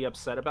like really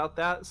upset about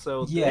that.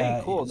 So yeah,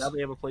 hey, cool. Now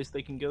they have a place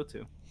they can go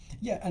to.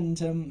 Yeah,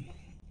 and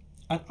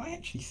I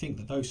actually think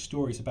that those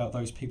stories about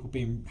those people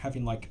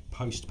having like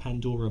post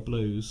Pandora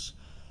blues,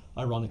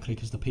 ironically,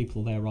 because the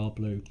people there are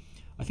blue.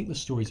 I think the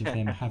stories of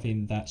them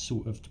having that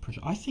sort of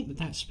depression, I think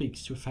that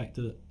speaks to a fact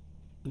that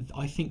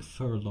I think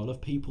for a lot of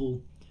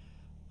people,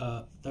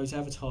 those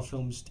Avatar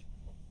films,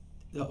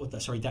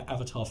 that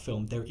Avatar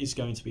film, there is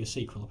going to be a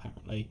sequel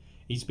apparently.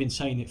 He's been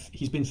saying it,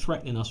 he's been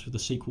threatening us with a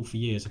sequel for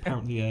years.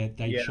 Apparently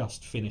they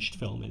just finished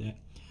filming it.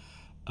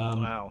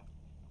 Wow.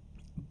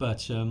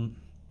 But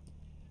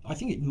I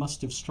think it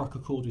must have struck a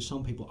chord with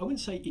some people. I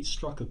wouldn't say it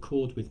struck a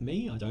chord with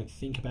me. I don't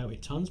think about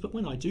it tons, but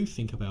when I do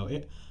think about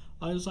it,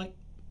 I was like,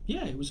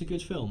 yeah, it was a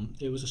good film.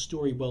 It was a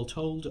story well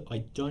told. I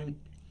don't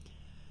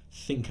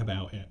think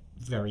about it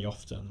very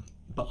often,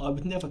 but I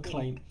would never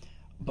claim.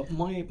 But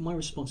my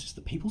response is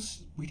that people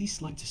really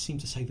like to seem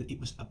to say that it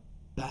was a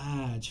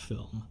bad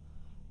film.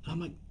 And I'm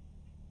like,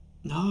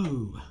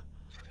 no.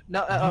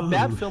 Now, a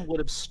bad film would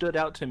have stood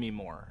out to me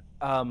more.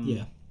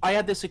 Yeah. I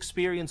had this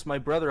experience. My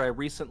brother, I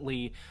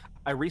recently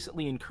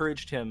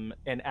encouraged him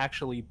and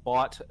actually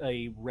bought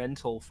a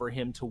rental for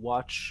him to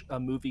watch a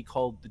movie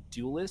called The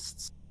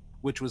Duelists,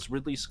 which was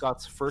Ridley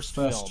Scott's first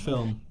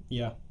film.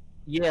 Yeah.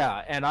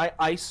 Yeah, and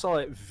I saw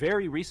it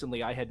very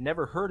recently. I had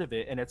never heard of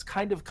it, and it's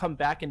kind of come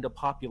back into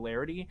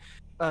popularity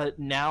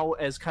now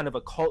as kind of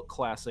a cult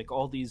classic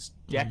all these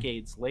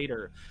decades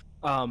later.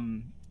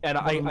 And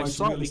I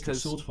saw it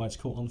because sword fights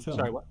caught on film.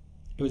 Sorry, what?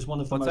 It was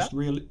one of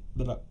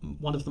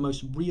the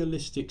most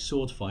realistic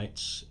sword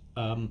fights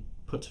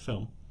put to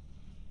film.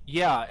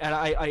 Yeah, and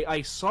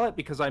I saw it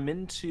because I'm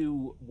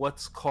into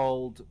what's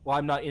called, well,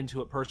 I'm not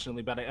into it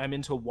personally, but I'm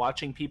into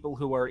watching people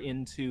who are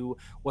into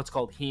what's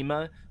called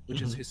HEMA,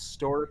 which is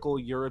historical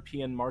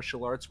European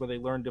martial arts, where they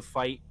learn to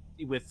fight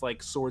with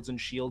like swords and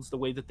shields the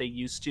way that they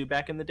used to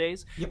back in the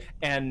days. Yep.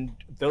 And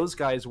those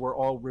guys were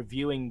all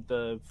reviewing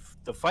the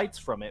fights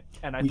from it,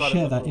 and I we thought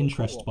share it that really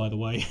interest, cool. by the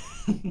way.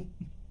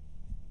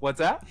 What's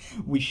that?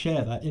 We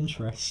share that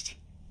interest.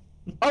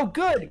 Oh,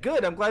 good.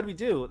 I'm glad we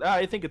do.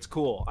 I think it's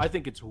cool. I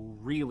think it's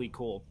really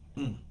cool.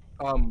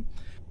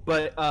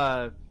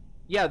 But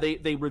yeah,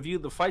 they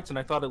reviewed the fights, and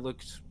I thought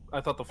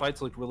the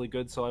fights looked really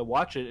good, so I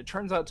watched it. It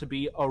turns out to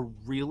be a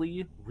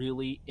really,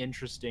 really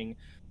interesting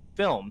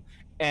film,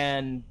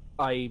 and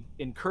I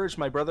encouraged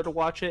my brother to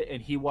watch it,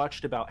 and he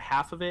watched about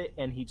half of it,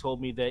 and he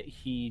told me that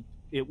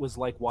it was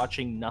like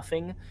watching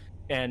nothing,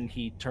 and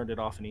he turned it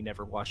off and he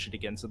never watched it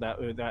again. So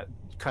that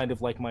kind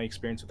of like my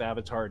experience with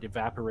Avatar, it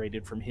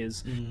evaporated from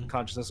his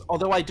consciousness.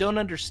 Although I don't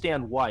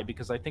understand why,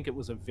 because I think it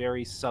was a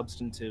very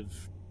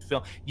substantive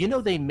film. You know,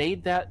 they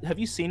made that. Have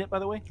you seen it, by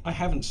the way? I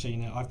haven't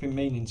seen it. I've been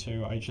meaning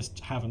to. I just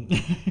haven't.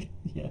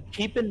 Yeah.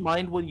 Keep in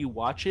mind when you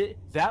watch it,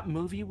 that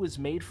movie was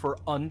made for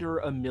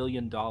under $1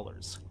 million.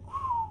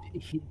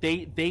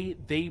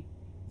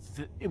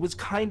 It was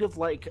kind of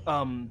like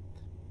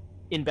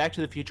in Back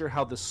to the Future,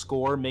 how the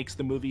score makes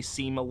the movie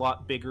seem a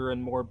lot bigger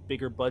and more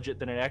bigger budget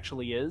than it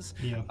actually is.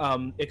 Yeah.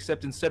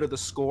 Except instead of the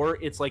score,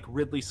 it's like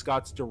Ridley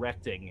Scott's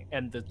directing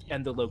and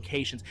the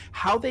locations.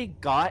 How they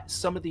got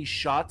some of these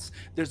shots.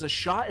 There's a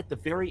shot at the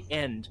very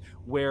end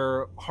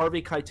where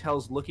Harvey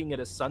Keitel's looking at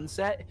a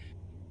sunset,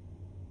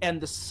 and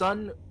the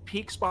sun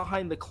peeks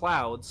behind the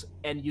clouds,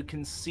 and you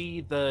can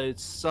see the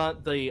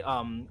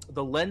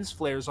lens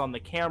flares on the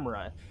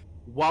camera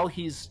while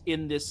he's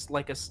in this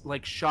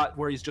like shot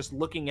where he's just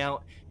looking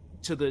out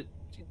to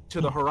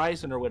the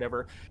horizon or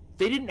whatever.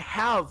 They didn't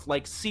have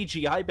like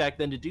CGI back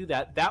then to do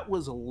that. That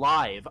was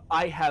live.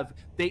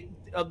 The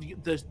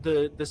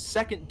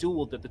second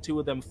duel that the two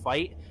of them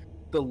fight,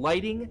 the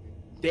lighting,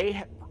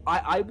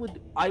 I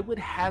would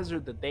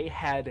hazard that they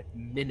had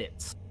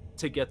minutes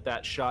to get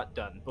that shot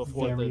done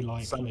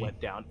before sun went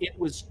down. It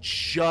was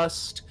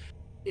just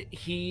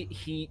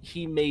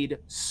he made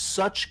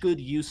such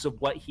good use of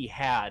what he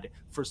had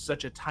for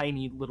such a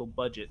tiny little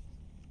budget.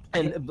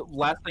 And the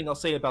last thing I'll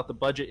say about the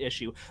budget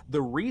issue,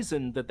 the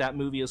reason that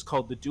movie is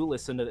called The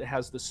Duelist and that it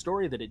has the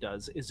story that it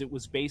does is it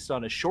was based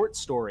on a short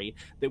story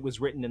that was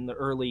written in the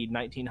early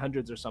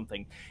 1900s or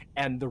something.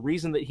 And the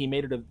reason that he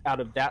made it out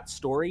of that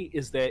story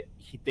is that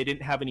they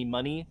didn't have any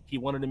money. He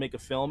wanted to make a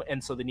film,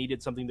 and so they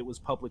needed something that was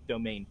public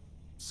domain.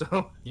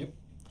 So yep,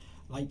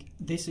 like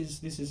this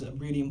is a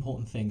really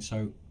important thing.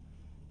 So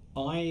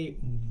I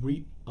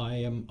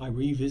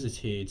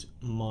revisited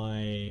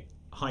my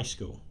high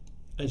school,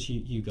 as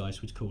you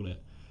guys would call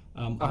it.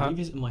 I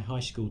revisited my high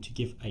school to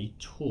give a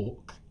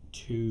talk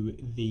to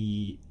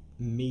the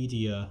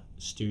media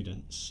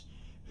students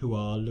who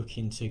are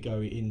looking to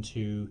go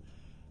into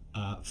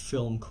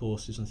film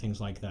courses and things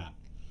like that.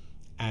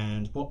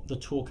 And what the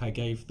talk I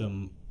gave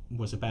them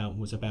was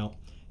about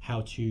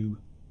how to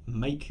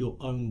make your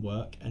own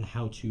work and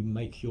how to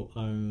make your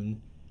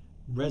own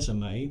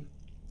resume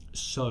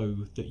so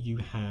that you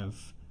have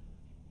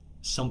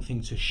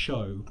something to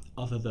show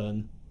other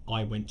than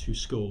I went to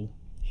school,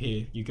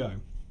 here you go.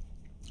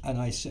 And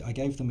I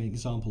gave them an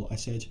example. I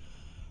said,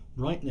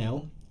 right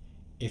now,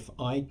 if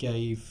I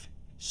gave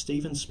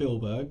Steven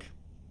Spielberg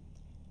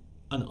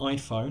an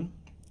iPhone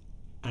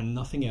and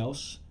nothing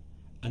else,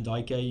 and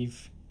I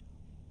gave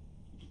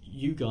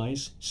you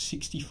guys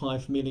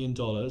 $65 million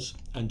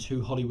and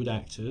 2 Hollywood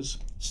actors,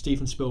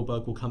 Steven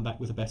Spielberg will come back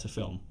with a better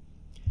film.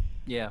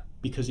 Yeah.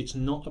 Because it's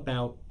not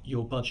about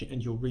your budget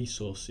and your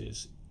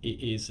resources,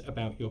 it is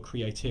about your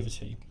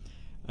creativity.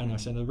 And I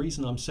said, the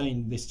reason I'm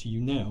saying this to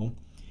you now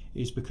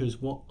is because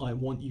what I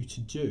want you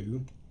to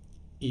do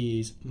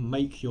is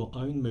make your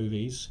own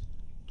movies,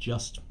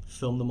 just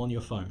film them on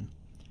your phone.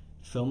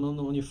 Film them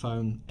on your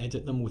phone,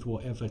 edit them with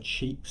whatever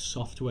cheap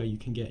software you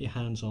can get your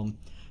hands on,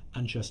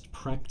 and just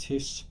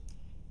practice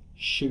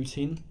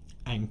shooting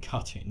and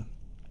cutting.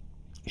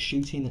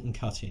 Shooting and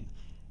cutting.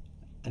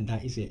 And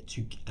that is it.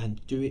 And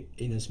do it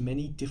in as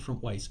many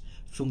different ways.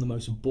 Film the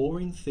most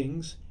boring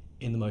things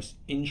in the most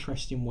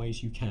interesting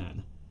ways you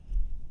can,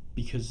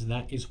 because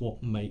that is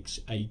what makes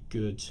a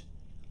good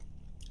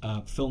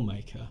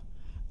filmmaker.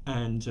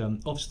 And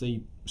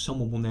obviously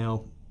someone will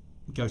now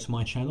go to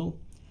my channel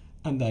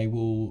and they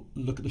will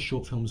look at the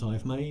short films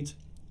I've made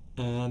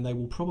and they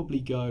will probably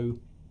go,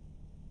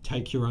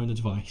 take your own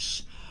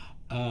advice.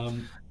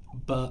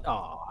 But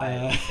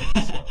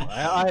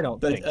I don't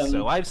think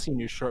so. I've seen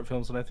your short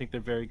films and I think they're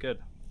very good.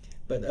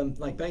 But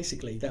like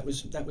basically that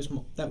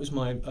was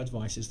my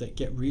advice, is that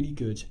get really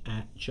good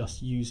at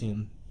just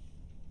using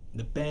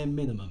the bare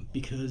minimum,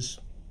 because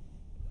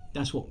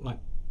that's what like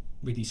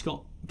Ridley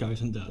Scott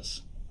goes and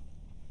does.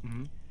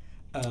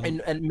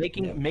 And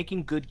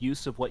making good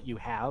use of what you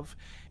have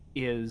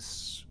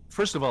is,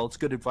 first of all, it's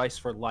good advice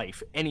for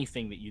life.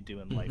 Anything that you do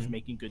in life,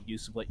 making good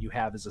use of what you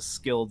have is a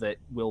skill that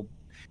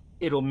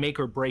it'll make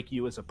or break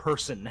you as a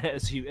person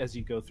as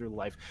you go through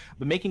life.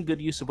 But making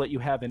good use of what you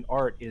have in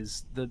art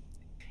is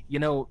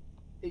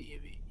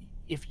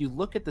if you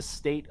look at the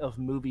state of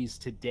movies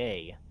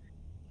today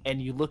and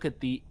you look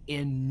at the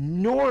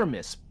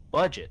enormous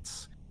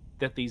budgets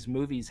that these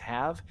movies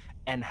have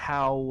and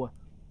how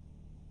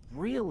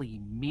really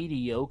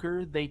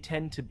mediocre they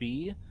tend to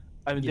be,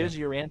 I mean, there's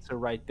your answer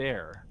right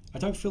there. I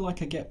don't feel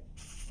like I get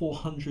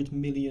 $400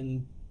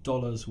 million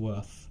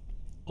worth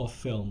of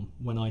film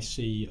when I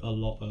see a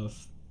lot of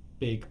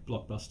big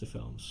blockbuster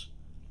films.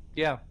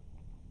 Yeah.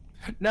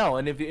 No,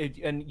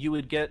 and you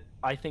would get,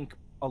 I think,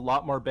 a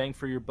lot more bang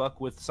for your buck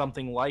with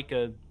something like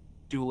a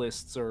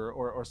Duelists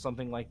or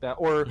something like that,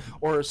 or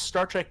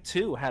Star Trek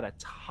 2 had a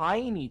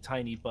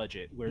tiny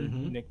budget where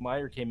Nick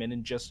Meyer came in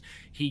and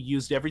he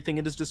used everything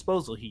at his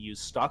disposal. He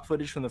used stock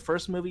footage from the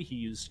first movie, he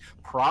used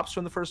props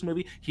from the first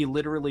movie, he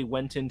literally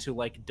went into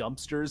like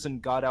dumpsters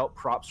and got out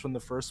props from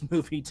the first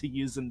movie to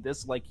use in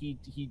this. Like he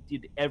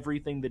did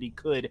everything that he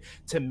could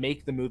to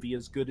make the movie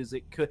as good as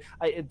it could.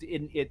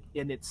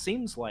 It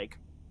seems like,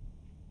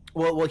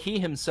 well, he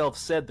himself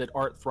said that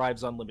art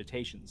thrives on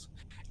limitations.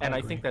 And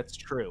I think that's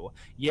true.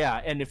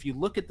 Yeah, and if you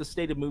look at the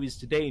state of movies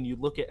today and you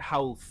look at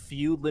how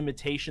few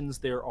limitations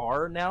there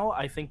are now,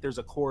 I think there's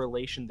a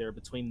correlation there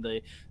between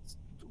the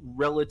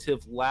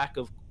relative lack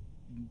of...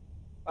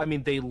 I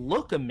mean, they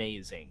look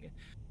amazing,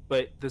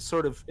 but the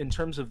sort of, in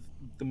terms of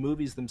the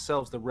movies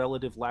themselves, the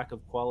relative lack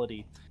of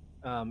quality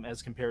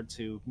as compared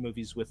to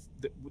movies with...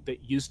 it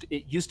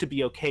used to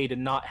be okay to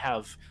not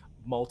have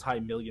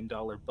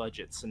multi-million-dollar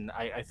budgets, and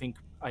I think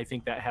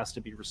that has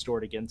to be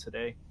restored again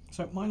today.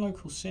 So my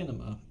local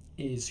cinema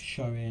is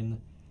showing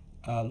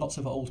lots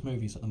of old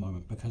movies at the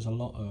moment, because a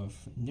lot of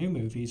new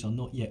movies are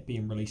not yet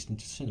being released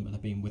into cinema. They're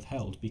being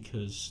withheld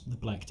because the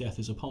Black Death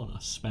is upon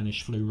us.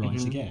 Spanish flu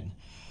rise again.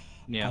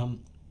 Yeah.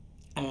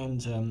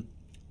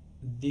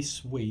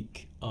 This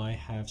week I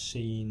have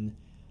seen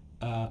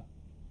a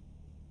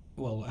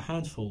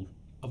handful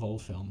of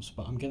old films,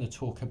 but I'm going to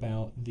talk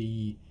about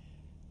the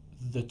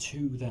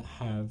two that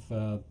have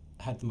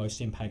had the most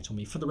impact on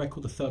me. For the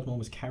record, the third one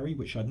was Carrie,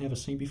 which I'd never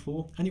seen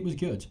before, and it was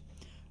good.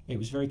 It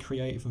was very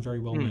creative and very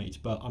well made.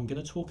 But I'm going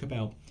to talk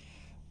about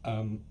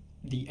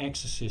The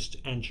Exorcist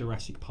and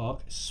Jurassic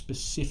Park,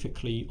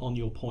 specifically on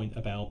your point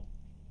about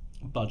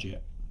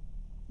budget.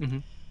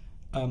 The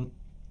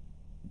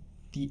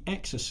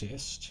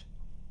Exorcist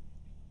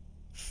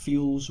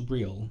feels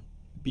real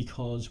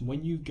because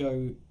when you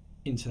go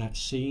into that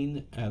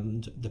scene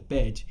and the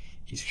bed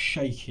is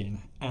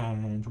shaking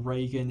and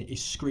Reagan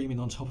is screaming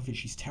on top of it,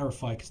 she's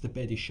terrified because the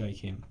bed is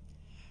shaking.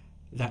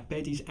 That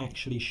bed is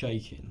actually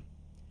shaking.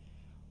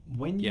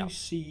 When Yeah. you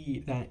see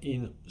that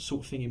in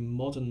sort of thing in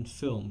modern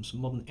films,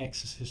 modern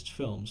exorcist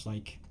films,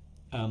 like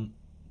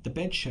the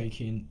bed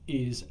shaking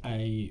is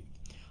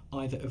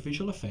either a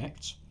visual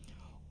effect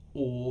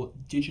or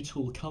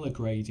digital color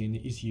grading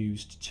is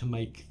used to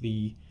make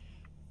the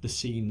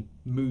scene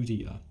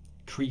moodier,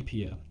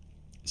 creepier,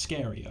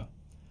 scarier.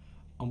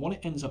 And what it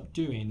ends up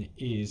doing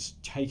is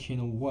taking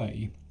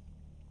away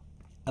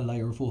a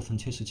layer of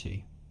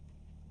authenticity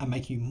and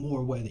making you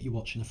more aware that you're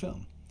watching a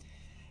film.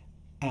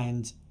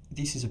 And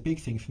this is a big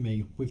thing for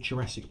me with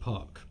Jurassic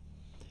Park.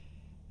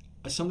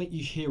 Something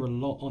you hear a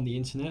lot on the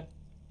internet,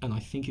 and I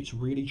think it's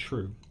really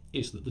true,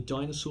 is that the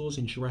dinosaurs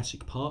in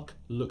Jurassic Park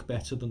look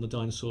better than the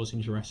dinosaurs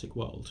in Jurassic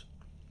World.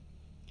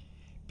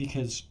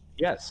 Because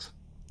Yes.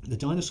 the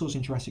dinosaurs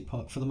in Jurassic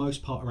Park, for the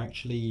most part, are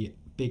actually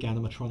big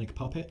animatronic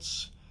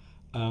puppets.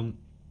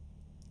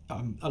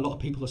 A lot of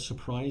people are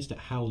surprised at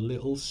how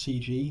little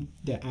CG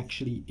there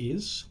actually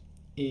is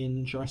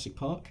in Jurassic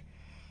Park.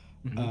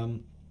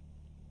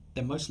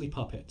 They're mostly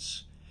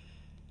puppets.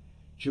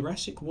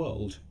 Jurassic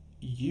World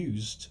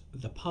used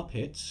the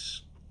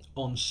puppets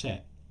on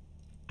set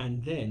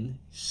and then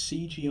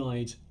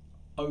CGI'd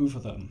over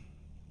them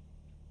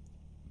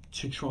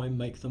to try and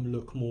make them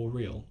look more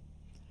real.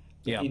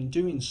 But Yeah. in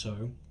doing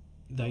so,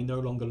 they no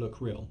longer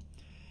look real.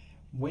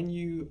 When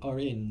you are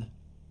in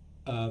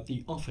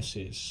the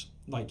offices,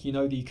 like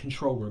the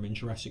control room in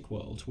Jurassic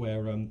World,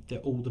 where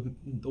all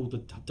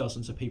the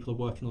dozens of people are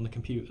working on the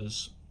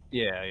computers,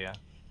 Yeah.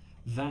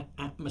 that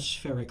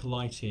atmospheric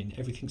lighting,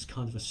 everything's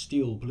kind of a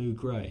steel blue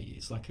grey.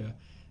 It's like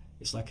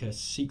a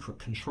secret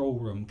control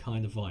room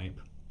kind of vibe.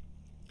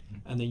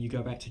 And then you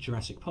go back to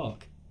Jurassic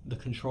Park, the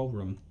control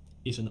room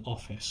is an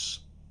office.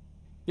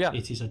 Yeah.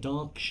 It is a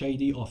dark,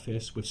 shady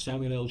office with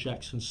Samuel L.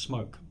 Jackson's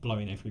smoke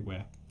blowing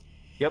everywhere.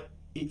 Yep.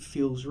 It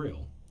feels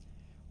real.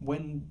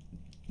 When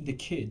the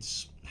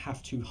kids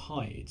have to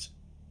hide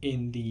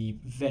in the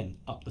vent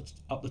up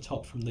the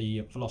top from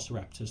the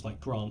velociraptors,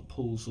 like Grant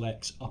pulls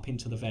Lex up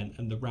into the vent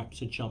and the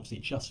raptor jumps and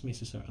it just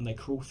misses her and they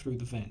crawl through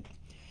the vent.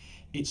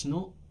 It's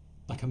not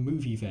like a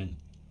movie vent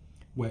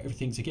where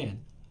everything's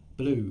again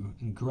blue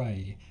and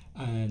grey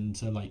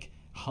and like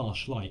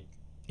harsh light.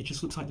 It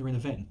just looks like they're in a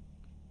vent,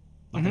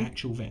 like an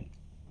actual vent.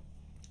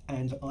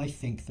 And I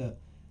think that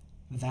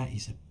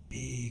is a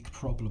big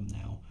problem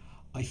now.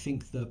 I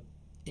think that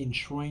in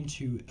trying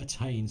to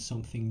attain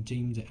something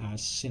deemed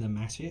as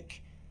cinematic,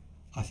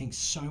 I think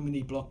so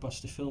many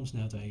blockbuster films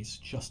nowadays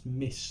just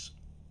miss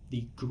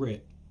the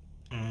grit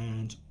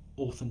and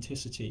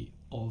authenticity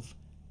of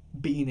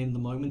being in the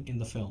moment in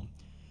the film.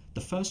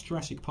 The first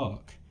Jurassic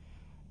Park,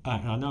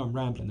 and I know I'm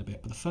rambling a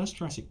bit, but the first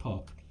Jurassic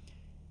Park,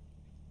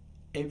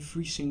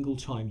 every single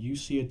time you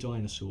see a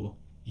dinosaur,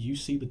 you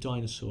see the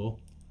dinosaur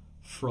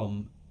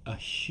from a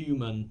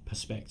human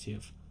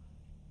perspective,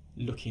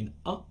 looking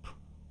up,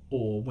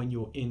 or when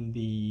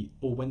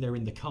they're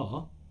in the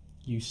car,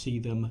 you see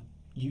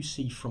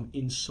from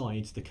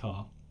inside the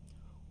car,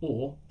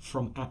 or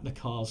from at the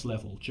car's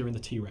level during the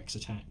T-Rex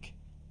attack.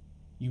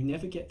 You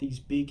never get these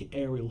big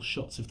aerial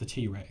shots of the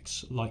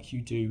T-Rex like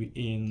you do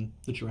in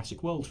the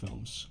Jurassic World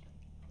films.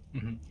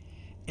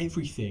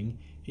 Everything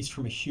is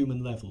from a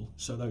human level,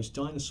 so those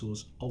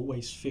dinosaurs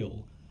always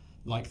feel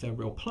like they're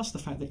real. Plus the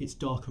fact that it's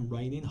dark and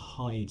raining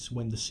hides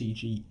when the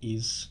CG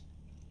is...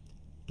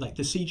 Like,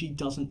 the CG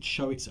doesn't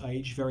show its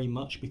age very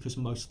much because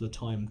most of the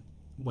time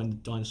when the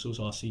dinosaurs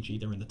are CG,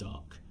 they're in the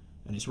dark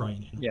and it's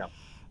raining. Yeah.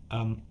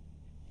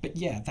 But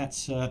yeah,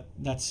 that's a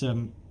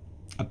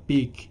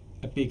big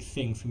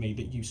thing for me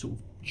that you sort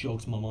of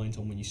jogged my mind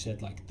on when you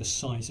said like the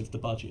size of the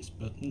budgets,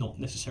 but not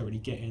necessarily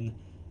getting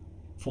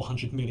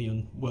 400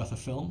 million worth of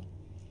film.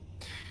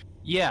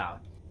 Yeah.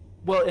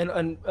 Well,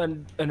 and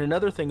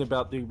another thing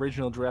about the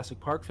original Jurassic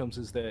Park films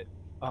is that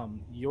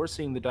you're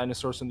seeing the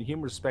dinosaurs from the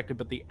human perspective,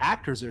 but the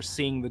actors are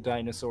seeing the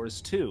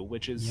dinosaurs too,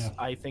 which is,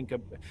 I think,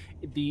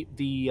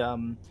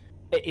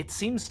 it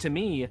seems to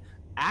me,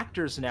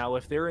 actors now,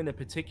 if they're in a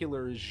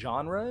particular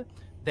genre,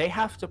 they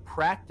have to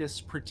practice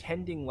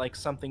pretending like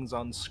something's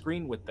on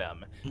screen with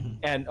them,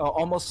 and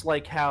almost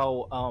like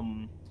how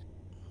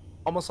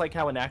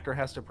an actor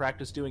has to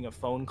practice doing a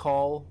phone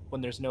call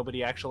when there's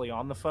nobody actually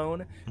on the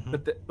phone,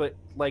 but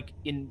like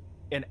in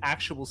an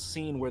actual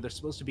scene where they're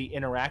supposed to be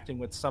interacting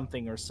with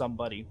something or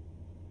somebody.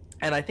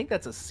 And I think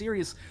that's a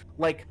serious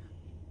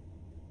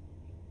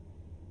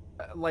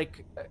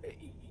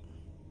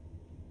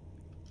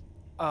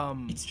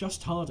it's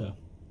just harder.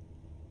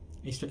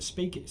 It's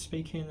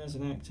speaking as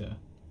an actor,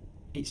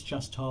 it's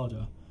just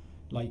harder.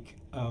 Like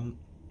and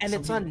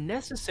it's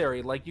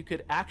unnecessary. Like, you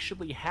could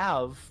actually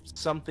have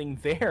something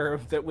there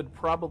that would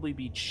probably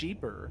be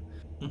cheaper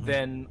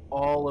than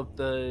all of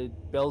the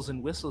bells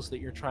and whistles that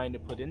you're trying to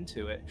put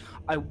into it.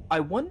 I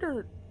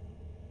wonder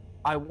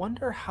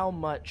how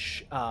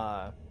much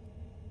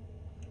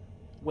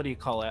what do you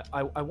call it?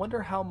 I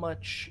wonder how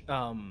much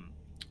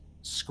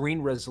screen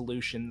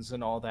resolutions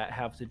and all that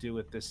have to do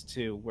with this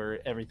too, where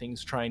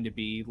everything's trying to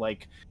be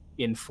like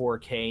in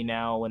 4K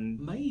now. And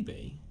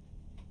maybe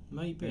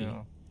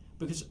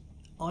because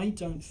I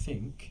don't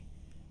think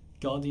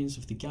Guardians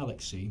of the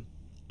Galaxy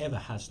ever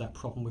has that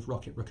problem with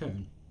Rocket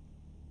Raccoon.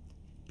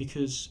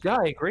 Because Yeah,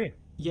 I agree.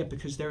 yeah,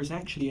 because there is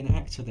actually an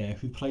actor there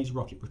who plays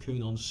Rocket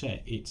Raccoon on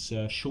set. It's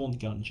Sean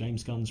Gunn,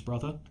 James Gunn's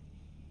brother.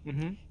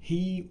 Mm-hmm.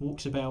 He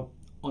walks about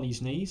on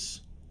his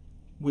knees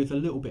with a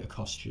little bit of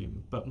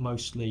costume, but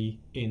mostly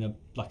in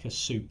a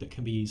suit that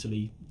can be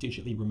easily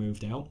digitally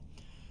removed out.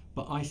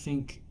 But I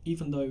think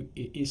even though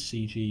it is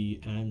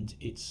CG and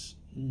it's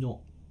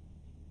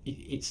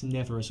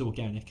never as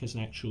organic as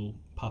an actual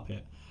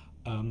puppet,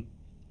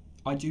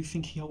 I do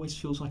think he always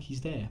feels like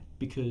he's there,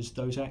 because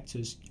those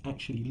actors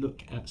actually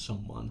look at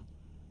someone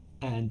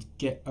and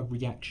get a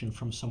reaction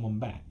from someone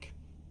back.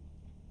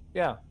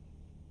 Yeah.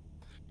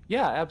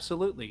 Yeah,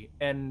 absolutely.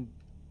 And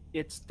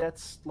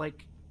that's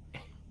like,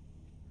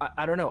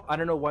 I don't know. I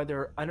don't know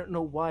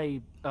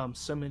why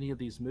so many of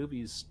these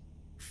movies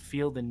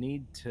feel the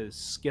need to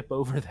skip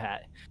over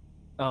that.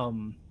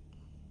 And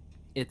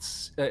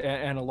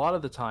a lot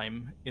of the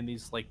time in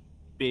these like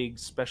big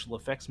special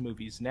effects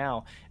movies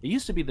now, it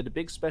used to be that a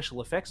big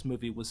special effects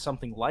movie was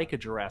something like a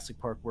Jurassic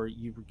Park, where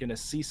you were going to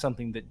see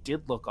something that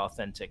did look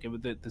authentic.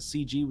 The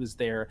CG was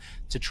there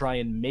to try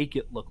and make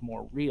it look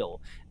more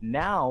real.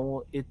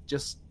 Now it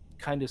just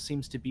kind of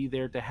seems to be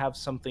there to have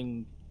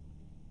something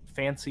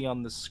fancy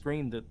on the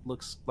screen that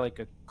looks like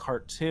a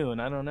cartoon.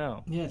 I don't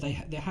know. Yeah,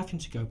 they're having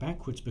to go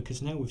backwards,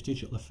 because now with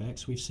digital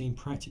effects we've seen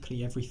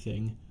practically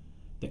everything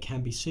that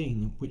can be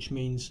seen, which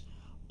means,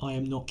 I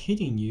am not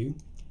kidding you,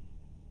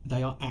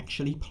 they are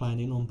actually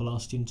planning on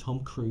blasting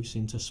Tom Cruise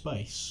into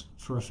space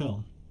for a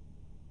film.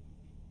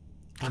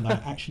 And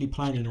they're actually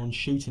planning on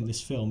shooting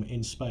this film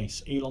in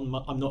space.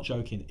 I'm not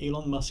joking,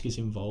 Elon Musk is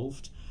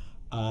involved,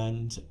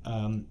 and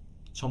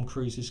Tom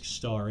Cruise is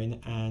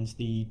starring, and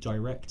the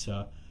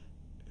director,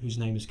 whose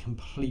name has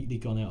completely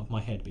gone out of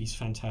my head, but he's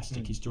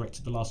fantastic. He's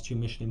directed the last two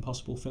Mission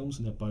Impossible films,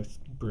 and they're both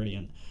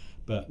brilliant.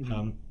 But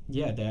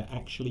yeah, they're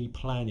actually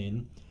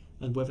planning,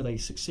 and whether they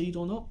succeed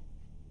or not,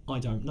 I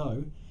don't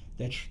know.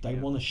 They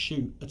want to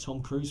shoot a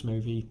Tom Cruise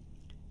movie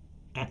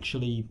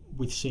actually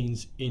with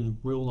scenes in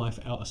real life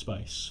outer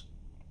space.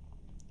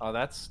 Oh,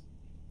 that's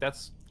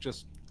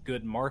just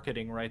good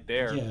marketing right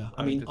there. Yeah,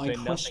 I mean, I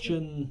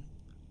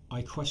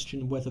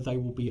question whether they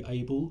will be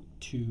able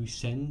to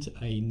send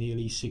a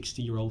nearly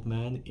 60-year-old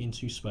man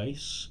into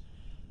space.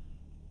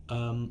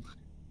 I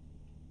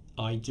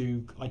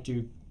do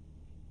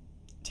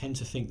tend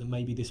to think that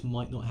maybe this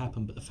might not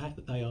happen, but the fact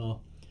that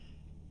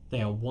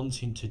they are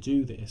wanting to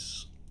do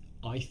this,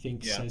 I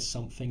think says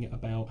something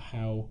about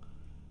how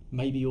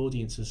maybe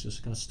audiences are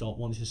just going to start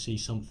wanting to see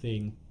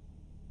something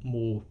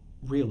more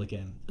real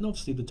again. And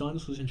obviously the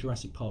dinosaurs in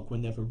Jurassic Park were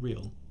never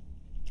real,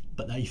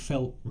 but they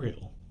felt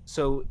real.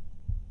 So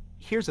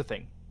here's the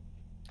thing.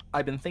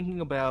 I've been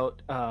thinking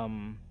about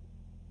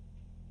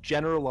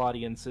general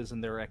audiences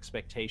and their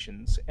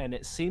expectations, and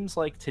it seems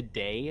like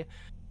today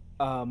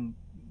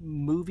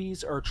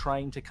movies are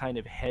trying to kind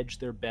of hedge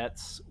their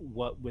bets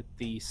with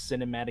the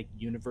cinematic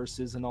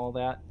universes and all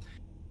that.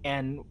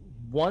 And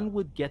one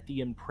would get the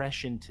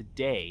impression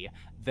today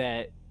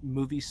that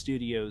movie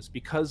studios,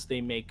 because they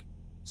make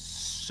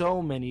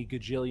so many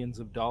gajillions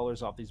of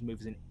dollars off these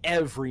movies, and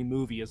every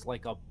movie is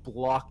like a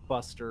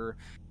blockbuster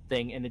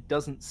thing, and it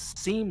doesn't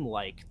seem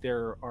like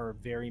there are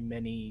very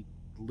many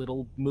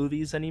little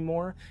movies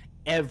anymore.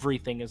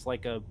 Everything is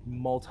like a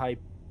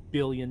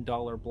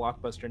multi-billion-dollar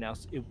blockbuster now.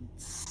 So it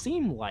would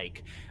seem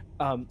like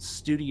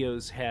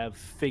studios have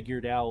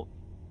figured out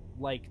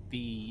like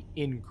the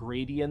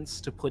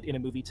ingredients to put in a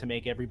movie to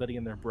make everybody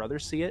and their brother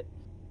see it.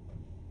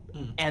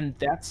 And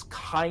that's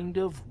kind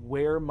of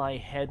where my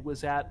head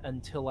was at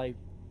until I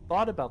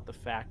thought about the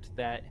fact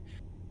that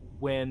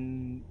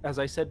when, as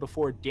I said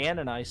before, Dan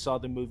and I saw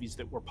the movies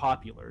that were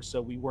popular,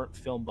 so we weren't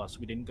film buffs.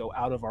 We didn't go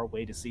out of our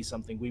way to see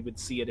something. We would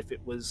see it if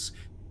it was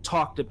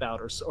talked about,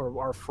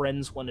 or our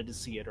friends wanted to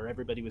see it, or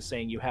everybody was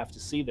saying, you have to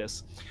see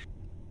this.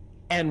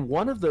 And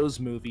one of those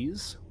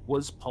movies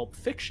was Pulp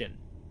Fiction.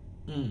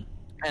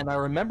 And I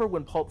remember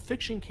when Pulp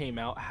Fiction came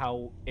out,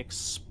 how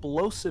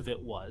explosive it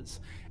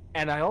was.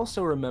 And I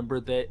also remember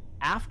that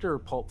after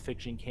Pulp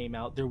Fiction came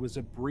out, there was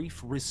a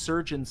brief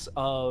resurgence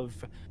of,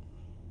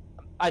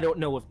 I don't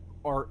know if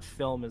art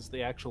film is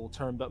the actual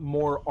term, but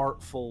more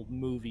artful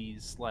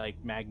movies like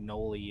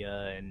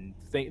Magnolia and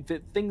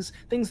things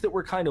that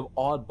were kind of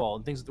oddball,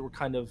 and things that were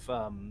kind of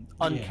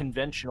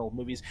unconventional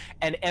movies.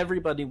 And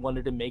everybody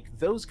wanted to make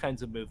those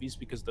kinds of movies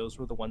because those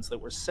were the ones that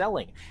were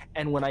selling.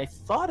 And when I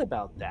thought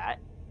about that,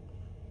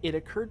 it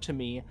occurred to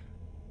me,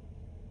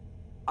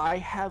 I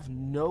have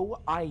no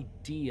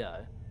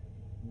idea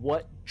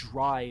what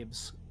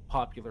drives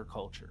popular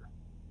culture.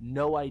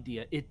 No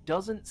idea. It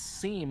doesn't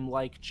seem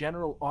like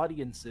general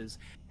audiences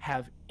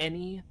have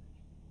any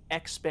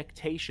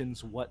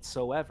expectations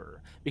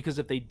whatsoever. Because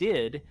if they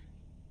did,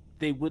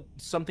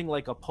 something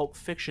like a Pulp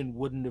Fiction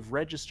wouldn't have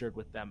registered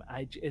with them.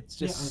 It's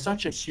just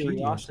such a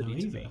curiosity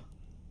to me.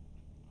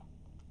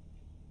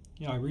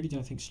 Yeah, I really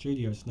don't think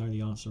studios know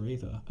the answer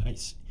either.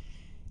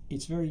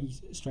 It's very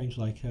strange.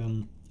 Like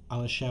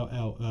I'll shout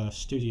out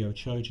Studio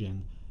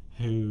Chojin,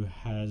 who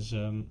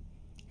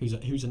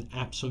who's an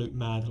absolute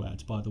mad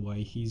lad, by the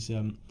way. He's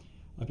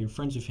I've been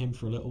friends with him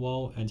for a little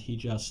while, and he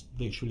just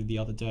literally the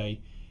other day,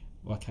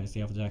 a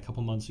couple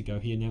of months ago,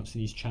 he announced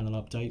in his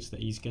channel updates that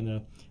he's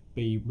gonna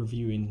be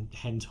reviewing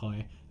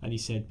hentai, and he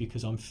said,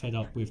 because I'm fed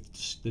up with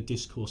the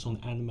discourse on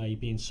anime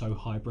being so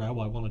highbrow,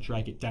 I want to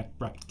drag it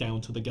back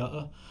down to the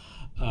gutter.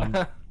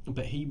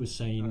 But he was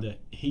saying that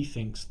he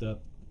thinks that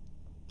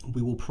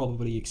we will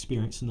probably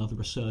experience another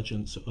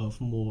resurgence of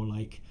more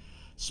like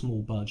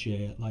small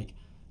budget, like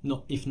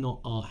not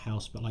art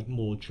house, but like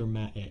more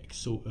dramatic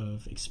sort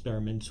of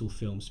experimental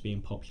films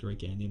being popular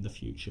again in the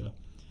future.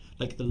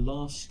 Like the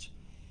last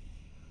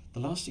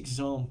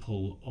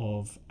example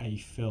of a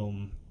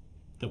film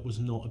that was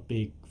not a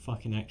big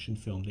fucking action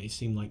film that it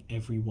seemed like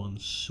everyone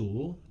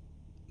saw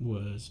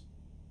was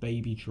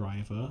Baby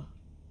Driver.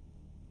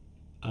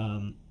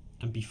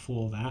 And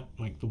before that,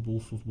 like The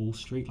Wolf of Wall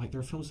Street. Like there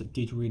are films that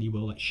did really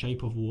well, like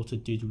Shape of Water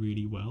did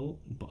really well,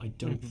 but I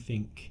don't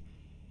think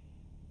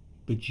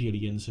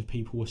bajillions of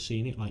people were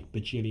seeing it. Like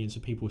bajillions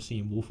of people were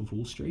seeing Wolf of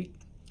Wall Street.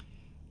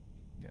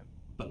 Yeah.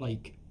 But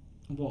like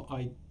what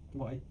I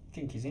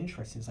think is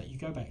interesting is like you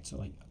go back to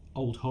like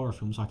old horror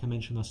films. Like I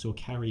mentioned, I saw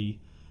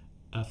Carrie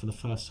for the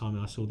first time,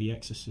 and I saw The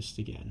Exorcist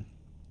again,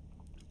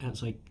 and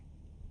it's like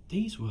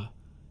these were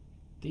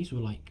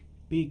like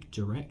big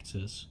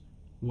directors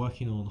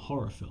working on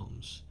horror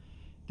films.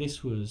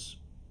 This was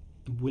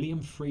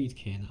William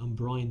Friedkin and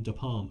Brian De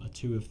Palma,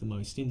 two of the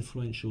most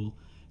influential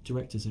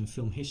directors in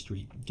film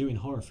history, doing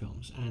horror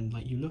films. And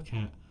like you look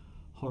at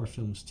horror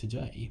films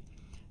today,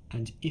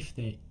 and if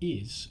there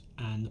is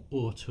an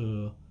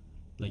auteur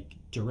like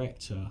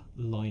director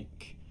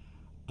like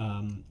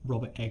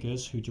Robert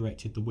Eggers, who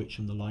directed The Witch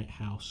and the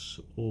Lighthouse,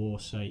 or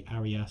say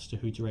Ari Aster,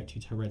 who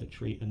directed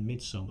Hereditary and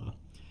Midsommar,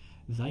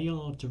 they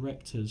are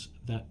directors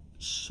that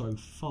so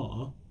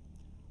far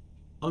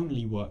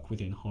only work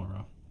within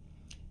horror.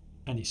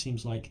 And it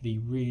seems like the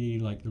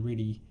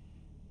really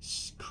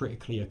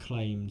critically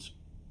acclaimed,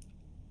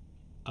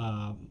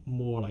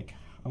 more like,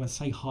 I would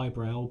say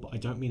highbrow, but I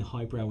don't mean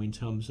highbrow in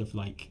terms of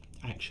like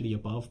actually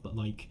above, but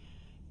like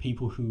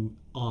people who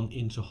aren't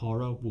into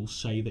horror will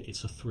say that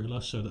it's a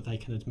thriller so that they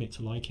can admit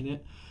to liking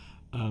it.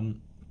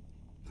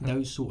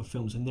 Those sort of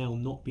films are now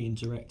not being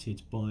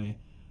directed by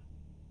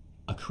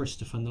a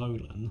Christopher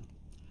Nolan,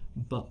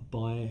 but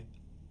by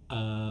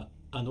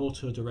an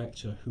auteur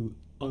director who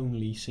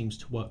only seems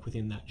to work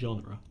within that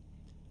genre,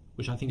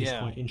 which I think is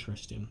quite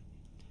interesting.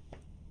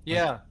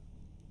 Yeah.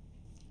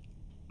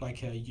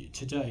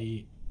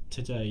 Today,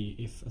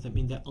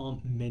 there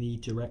aren't many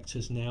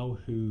directors now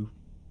who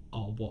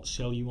are what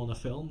sell you on a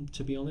film,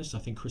 to be honest. I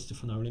think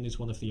Christopher Nolan is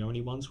one of the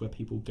only ones where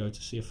people go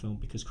to see a film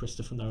because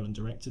Christopher Nolan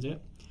directed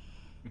it.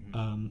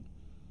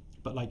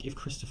 But like if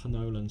Christopher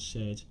Nolan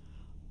said,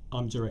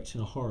 I'm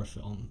directing a horror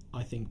film,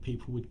 I think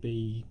people would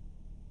be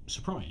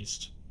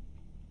surprised.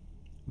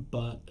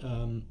 But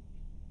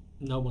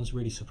no one's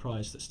really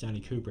surprised that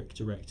Stanley Kubrick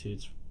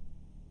directed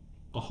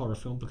a horror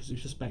film, because it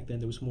was just back then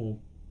there was more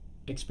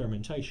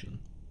experimentation.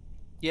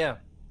 Yeah,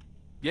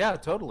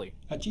 totally.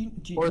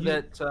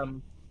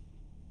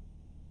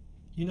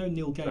 You know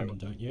Neil Gaiman,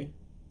 don't you?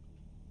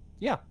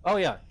 Yeah. Oh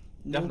yeah,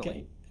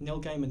 definitely.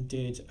 Neil Gaiman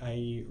did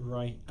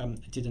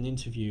an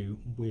interview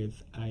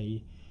with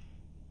a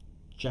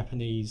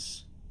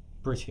Japanese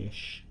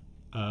British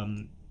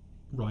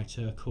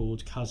writer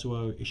called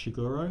Kazuo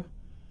Ishiguro.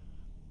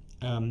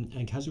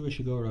 And Kazuo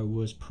Ishiguro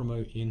was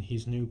promoting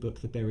his new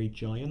book, The Buried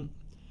Giant,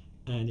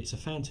 and it's a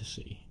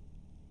fantasy.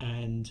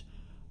 And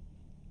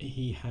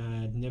he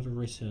had never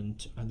written,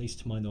 at least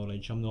to my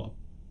knowledge, I'm not a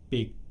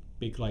big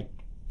like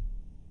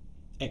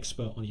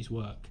expert on his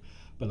work,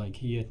 but like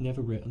he had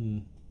never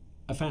written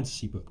a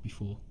fantasy book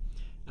before.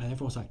 And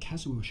everyone's like,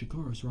 Kazuo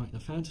Ishiguro's writing a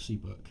fantasy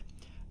book.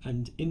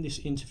 And in this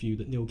interview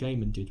that Neil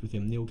Gaiman did with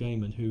him, Neil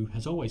Gaiman, who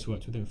has always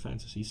worked within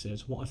fantasy,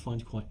 says, what I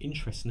find quite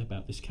interesting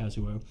about this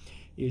Kazuo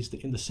is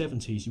that in the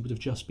 70s you would have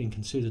just been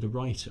considered a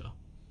writer.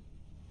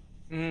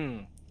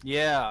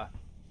 Yeah,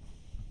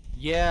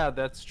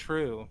 that's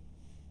true.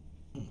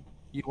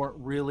 You weren't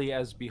really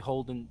as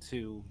beholden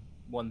to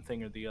one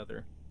thing or the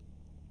other.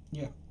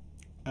 Yeah.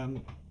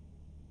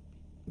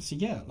 So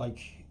yeah, like,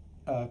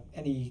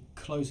 any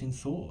closing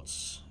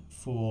thoughts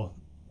for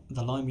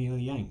The Limey and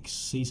the Yanks,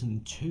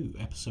 Season 2,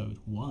 Episode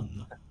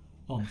 1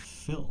 on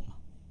film?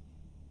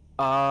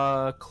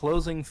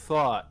 Closing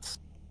thoughts.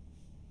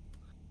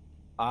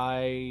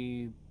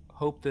 I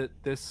hope that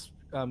this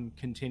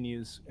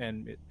continues,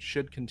 and it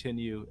should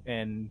continue,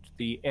 and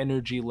the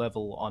energy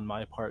level on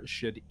my part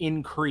should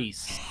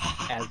increase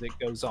as it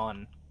goes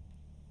on.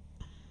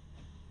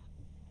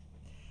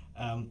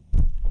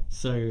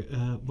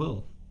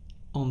 Well,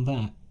 on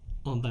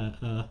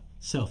that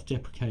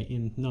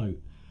self-deprecating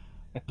note,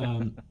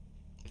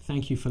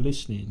 thank you for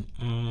listening,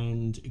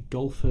 and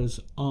golfers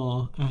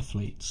are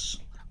athletes.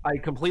 I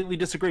completely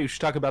disagree. We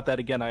should talk about that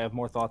again. I have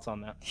more thoughts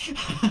on that.